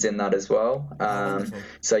Goodbye is in that as well.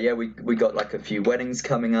 So yeah, we got like a few weddings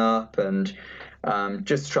coming up, and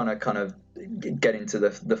just trying to kind of get into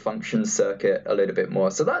the function circuit a little bit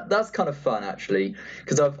more. So that's kind of fun actually,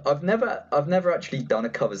 because I've never actually done a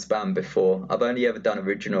covers band before. I've only ever done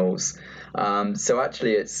originals. So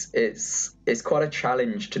actually, it's quite a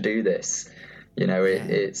challenge to do this. You know,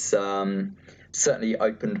 it's certainly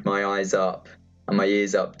opened my eyes up and my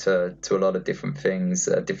ears up to a lot of different things,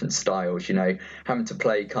 different styles, you know, having to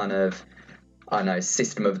play kind of, I don't know,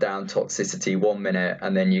 System of a Down, Toxicity 1 minute,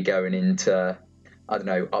 and then you're going into, I don't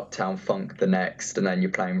know, Uptown Funk the next, and then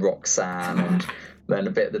you're playing Roxanne, and then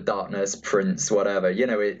a bit of The Darkness, Prince, whatever. You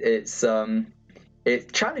know, it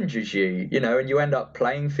challenges you, you know, and you end up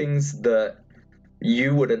playing things that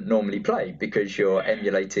you wouldn't normally play because you're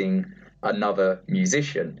emulating another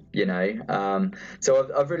musician, you know. So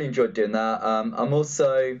I've really enjoyed doing that. I'm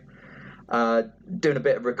also doing a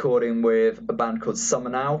bit of recording with a band called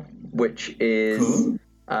Summer Now, which is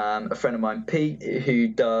a friend of mine, Pete, who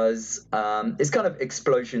does it's kind of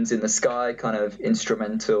explosions in the sky, kind of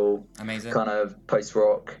instrumental, amazing, kind of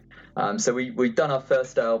post-rock. So we've done our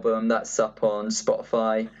first album, that's up on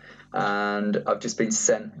Spotify, and I've just been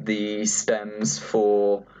sent the stems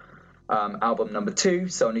for album number 2,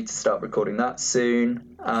 so I need to start recording that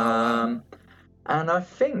soon. And I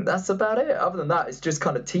think that's about it. Other than that, it's just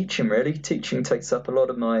kind of teaching, really. Teaching takes up a lot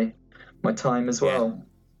of my time as well.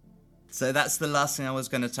 So that's the last thing I was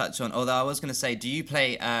going to touch on. Although I was going to say, do you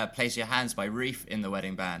play Place Your Hands by Reef in the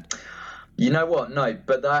wedding band? You know what? No,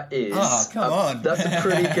 but that is. Oh, come on! That's a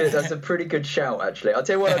pretty good. That's a pretty good shout, actually. I'll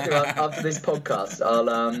tell you what I'll do after this podcast.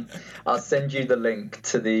 I'll send you the link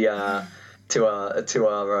to the to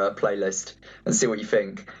our playlist and see what you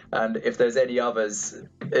think. And if there's any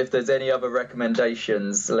other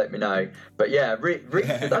recommendations, let me know. But yeah,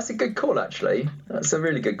 that's a good call, actually. That's a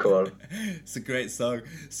really good call. It's a great song.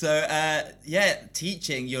 So yeah,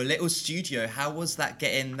 teaching your little studio. How was that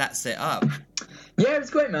getting that set up? Yeah, it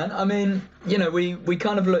was great, man. I mean, we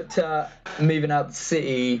kind of looked at moving out the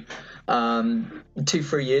city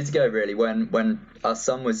 2-3 years ago, really, when our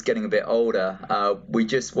son was getting a bit older. We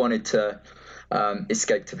just wanted to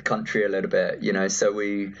escape to the country a little bit, so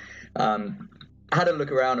we had a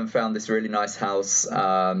look around and found this really nice house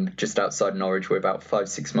just outside Norwich. We're about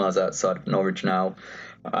 5-6 miles outside of Norwich now,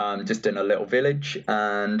 just in a little village.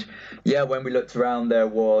 And yeah, when we looked around, there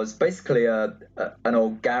was basically an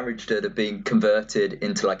old garage that had been converted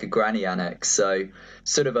into like a granny annex. So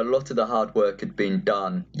sort of a lot of the hard work had been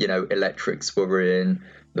done. Electrics were in,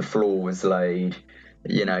 the floor was laid,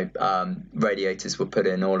 radiators were put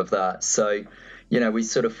in, all of that. So we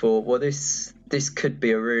sort of thought, well, this could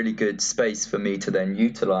be a really good space for me to then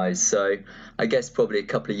utilize. So I guess probably a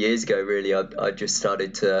couple of years ago, really, I just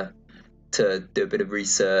started to do a bit of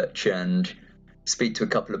research and speak to a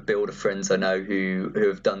couple of builder friends I know who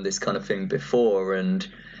have done this kind of thing before, and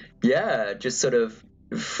yeah, just sort of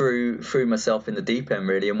threw myself in the deep end,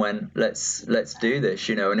 really, and went, let's do this,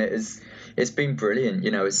 and it's been brilliant.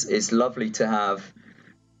 It's lovely to have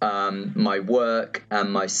my work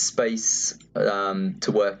and my space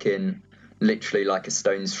to work in literally like a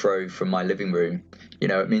stone's throw from my living room.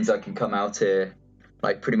 It means I can come out here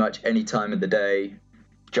like pretty much any time of the day,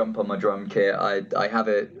 jump on my drum kit. I have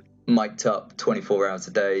it mic'd up 24 hours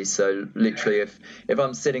a day. So literally, if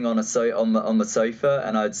I'm sitting on the sofa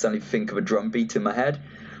and I'd suddenly think of a drum beat in my head,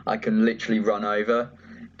 I can literally run over,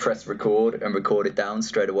 press record, and record it down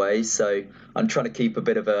straight away. So I'm trying to keep a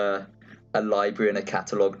bit of a library and a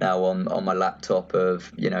catalogue now on my laptop of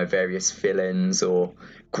various fill-ins or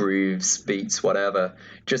grooves, beats, whatever.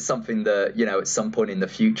 Just something that at some point in the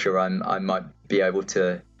future I might be able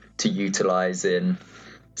to utilize in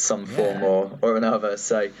some form or another.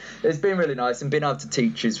 So it's been really nice, and being able to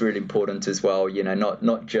teach is really important as well.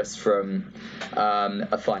 Not just from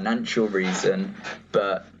a financial reason,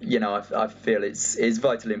 but I feel it's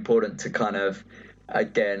vitally important to kind of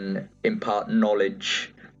again impart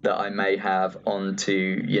knowledge that I may have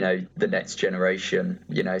onto the next generation.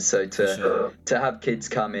 So to have kids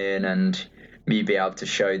come in and me be able to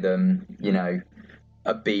show them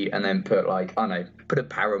a beat and then put put a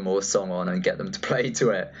Paramore song on and get them to play to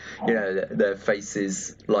it, their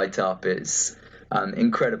faces light up. It's an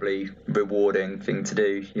incredibly rewarding thing to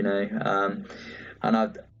do,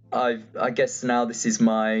 and I guess now this is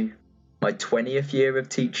my 20th year of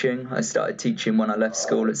teaching. I started teaching when I left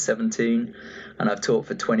school at 17, and I've taught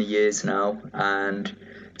for 20 years now, and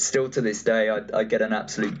still to this day I get an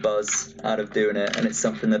absolute buzz out of doing it, and it's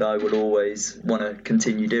something that I will always want to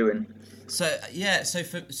continue doing. So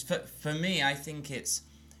for me, I think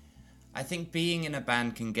being in a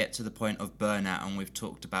band can get to the point of burnout, and we've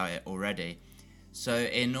talked about it already. So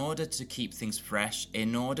in order to keep things fresh,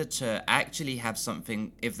 in order to actually have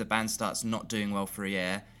something, if the band starts not doing well for a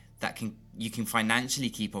year, you can financially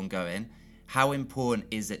keep on going, how important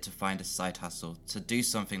is it to find a side hustle, to do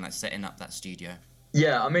something like setting up that studio?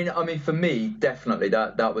 Yeah, I mean, for me, definitely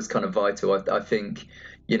that was kind of vital. I think,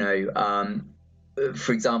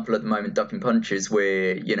 for example, at the moment, Ducking Punches,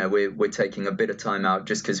 we're taking a bit of time out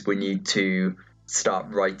just because we need to start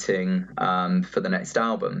writing for the next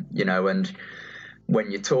album, and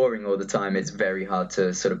when you're touring all the time, it's very hard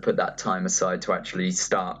to sort of put that time aside to actually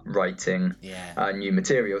start writing new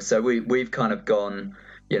material. So we've kind of gone,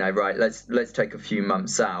 right, let's take a few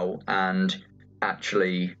months out and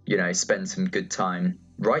actually, spend some good time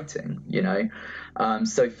writing,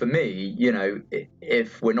 So for me,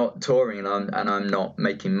 if we're not touring and I'm not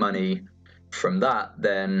making money from that,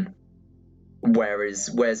 then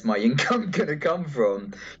where's my income going to come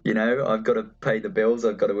from? I've got to pay the bills,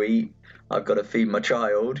 I've got to eat, I've got to feed my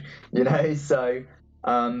child, So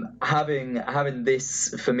having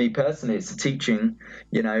this for me personally, it's teaching,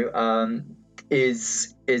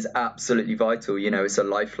 is absolutely vital. It's a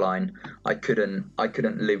lifeline. I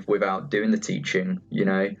couldn't live without doing the teaching.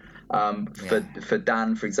 For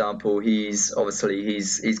Dan, for example, he's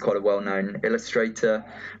quite a well-known illustrator,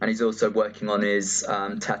 and he's also working on his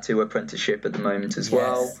tattoo apprenticeship at the moment as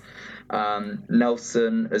well.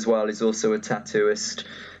 Nelson as well is also a tattooist.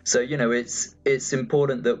 So it's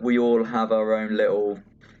important that we all have our own little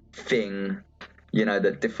thing,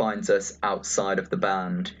 that defines us outside of the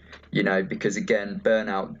band. Because again,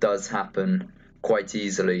 burnout does happen quite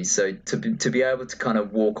easily. So to be able to kind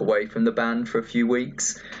of walk away from the band for a few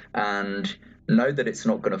weeks and know that it's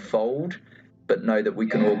not going to fold, but know that we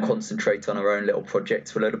can all concentrate on our own little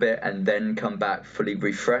projects for a little bit and then come back fully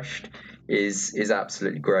refreshed is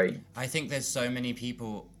absolutely great. I think there's so many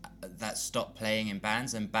people that stop playing in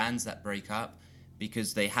bands and bands that break up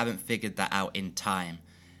because they haven't figured that out in time.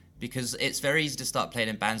 Because it's very easy to start playing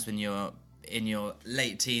in bands when you're in your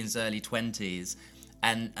late teens, early 20s,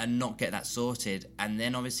 and not get that sorted, and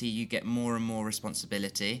then obviously you get more and more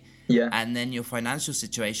responsibility, and then your financial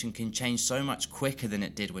situation can change so much quicker than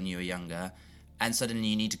it did when you were younger, and suddenly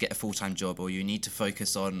you need to get a full-time job, or you need to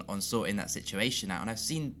focus on sorting that situation out. And I've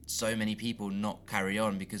seen so many people not carry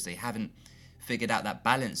on because they haven't figured out that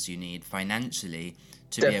balance you need financially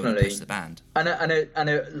to be able to push the band. And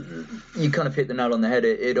you kind of hit the nail on the head.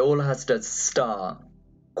 It all has to start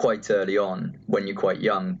quite early on when you're quite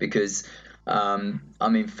young, because I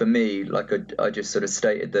mean, for me, like I just sort of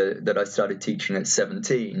stated that I started teaching at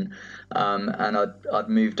 17, and I'd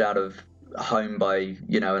moved out of home by,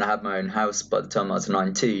 and I had my own house by the time I was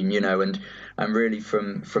 19, and really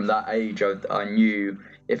from that age, I knew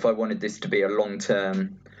if I wanted this to be a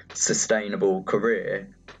long-term sustainable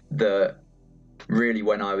career, that really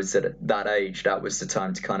when I was at that age, that was the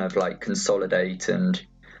time to kind of like consolidate and,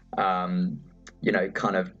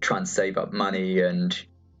 kind of try and save up money and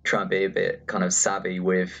try and be a bit kind of savvy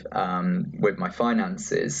with my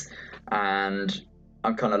finances. And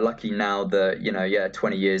I'm kind of lucky now that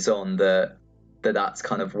 20 years on that's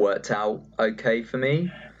kind of worked out okay for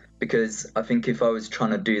me, because I think if I was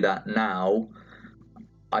trying to do that now,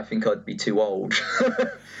 I think I'd be too old.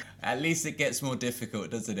 At least it gets more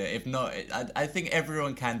difficult, doesn't it? If not, I think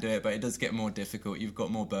everyone can do it, but it does get more difficult. You've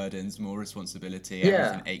got more burdens, more responsibility.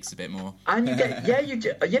 Everything aches a bit more. And you get,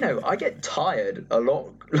 I get tired a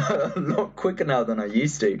lot quicker now than I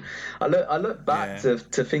used to. I look back to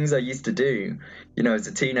things I used to do, as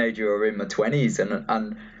a teenager or in my 20s,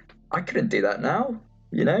 and I couldn't do that now.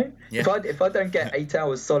 If I don't get 8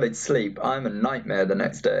 hours solid sleep, I'm a nightmare the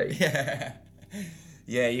next day. Yeah.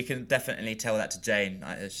 Yeah, you can definitely tell that to Jane.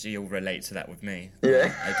 She'll relate to that with me.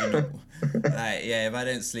 Yeah. I do not. If I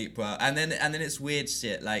don't sleep well, and then it's weird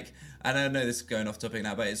shit. Like, and I know this is going off topic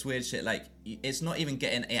now, but it's weird shit. Like, it's not even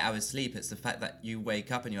getting 8 hours sleep. It's the fact that you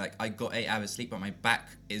wake up and you're like, I got 8 hours sleep, but my back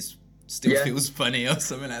still feels funny or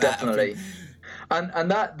something like definitely. that.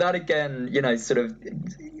 And that again, sort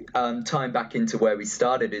of tying back into where we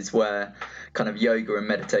started is where kind of yoga and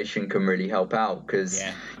meditation can really help out, because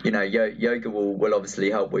yoga will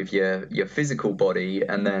obviously help with your physical body,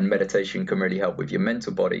 and then meditation can really help with your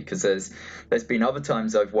mental body, because there's been other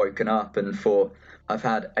times I've woken up and thought I've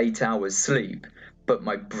had 8 hours sleep, but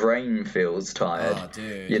my brain feels tired. Oh,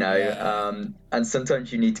 dude. And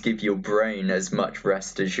sometimes you need to give your brain as much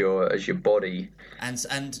rest as your body.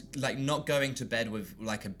 And like not going to bed with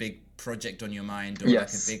like a big project on your mind, or like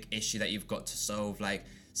a big issue that you've got to solve. Like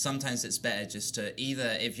sometimes it's better just to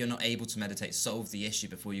either, if you're not able to meditate, solve the issue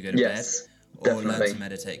before you go to bed, or learn to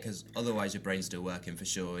meditate, because otherwise your brain's still working for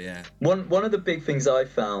sure. Yeah. One of the big things I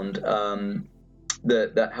found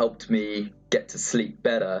that helped me get to sleep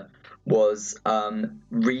better was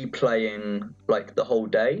replaying like the whole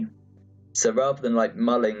day. So rather than like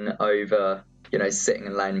mulling over, sitting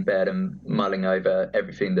and laying in bed and mulling over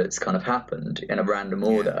everything that's kind of happened in a random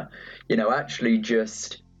order, actually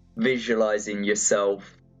just visualizing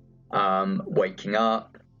yourself waking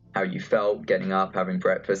up, how you felt, getting up, having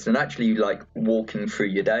breakfast, and actually like walking through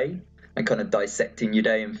your day and kind of dissecting your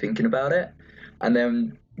day and thinking about it, and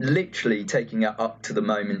then literally taking it up to the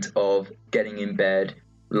moment of getting in bed,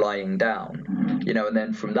 lying down, and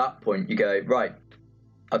then from that point you go, right,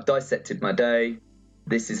 I've dissected my day,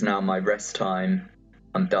 this is now my rest time,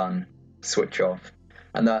 I'm done, switch off.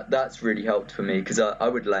 And that's really helped for me, because I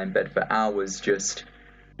would lay in bed for hours just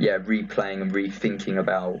replaying and rethinking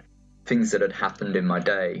about things that had happened in my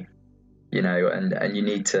day, and you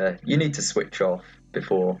need to switch off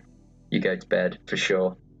before you go to bed for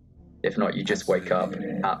sure. If not, you just wake up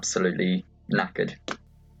absolutely knackered.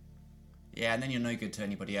 Yeah, and then you're no good to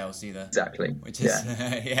anybody else either. Exactly. Which is,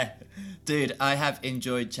 Dude, I have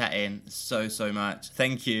enjoyed chatting so much.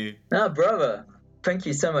 Thank you. No, brother. Thank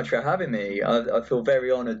you so much for having me. I feel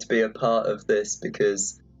very honoured to be a part of this,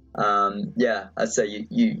 because, I'd say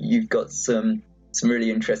you've got some really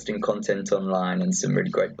interesting content online and some really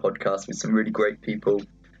great podcasts with some really great people.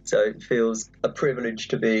 So it feels a privilege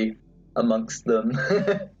to be amongst them.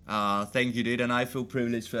 Thank you, dude. And I feel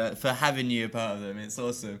privileged for having you a part of them. It's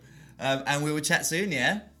awesome. And we will chat soon,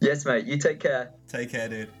 yeah? Yes, mate. You take care. Take care,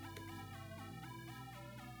 dude.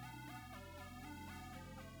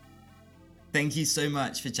 Thank you so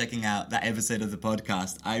much for checking out that episode of the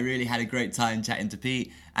podcast. I really had a great time chatting to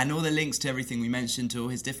Pete, and all the links to everything we mentioned, to all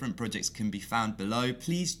his different projects, can be found below.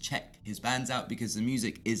 Please check his bands out, because the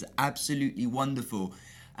music is absolutely wonderful.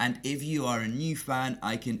 And if you are a new fan,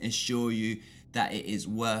 I can assure you that it is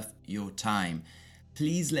worth your time.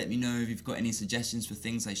 Please let me know if you've got any suggestions for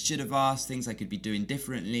things I should have asked, things I could be doing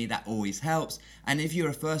differently. That always helps. And if you're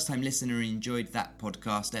a first-time listener and enjoyed that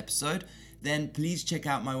podcast episode, then please check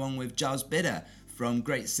out my one with Giles Bidder from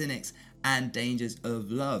Great Cynics and Dangers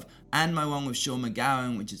of Love, and my one with Sean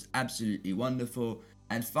McGowan, which is absolutely wonderful.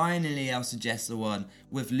 And finally, I'll suggest the one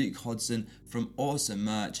with Luke Hodson from Awesome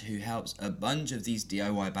Merch, who helps a bunch of these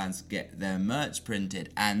DIY bands get their merch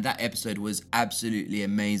printed. And that episode was absolutely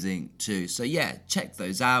amazing too. So yeah, check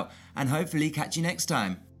those out and hopefully catch you next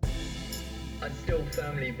time. I still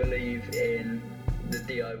firmly believe in the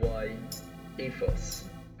DIY ethos.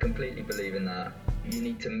 Completely believe in that. You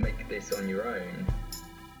need to make this on your own,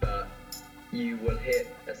 but you will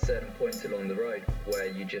hit a certain point along the road where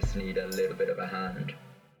you just need a little bit of a hand.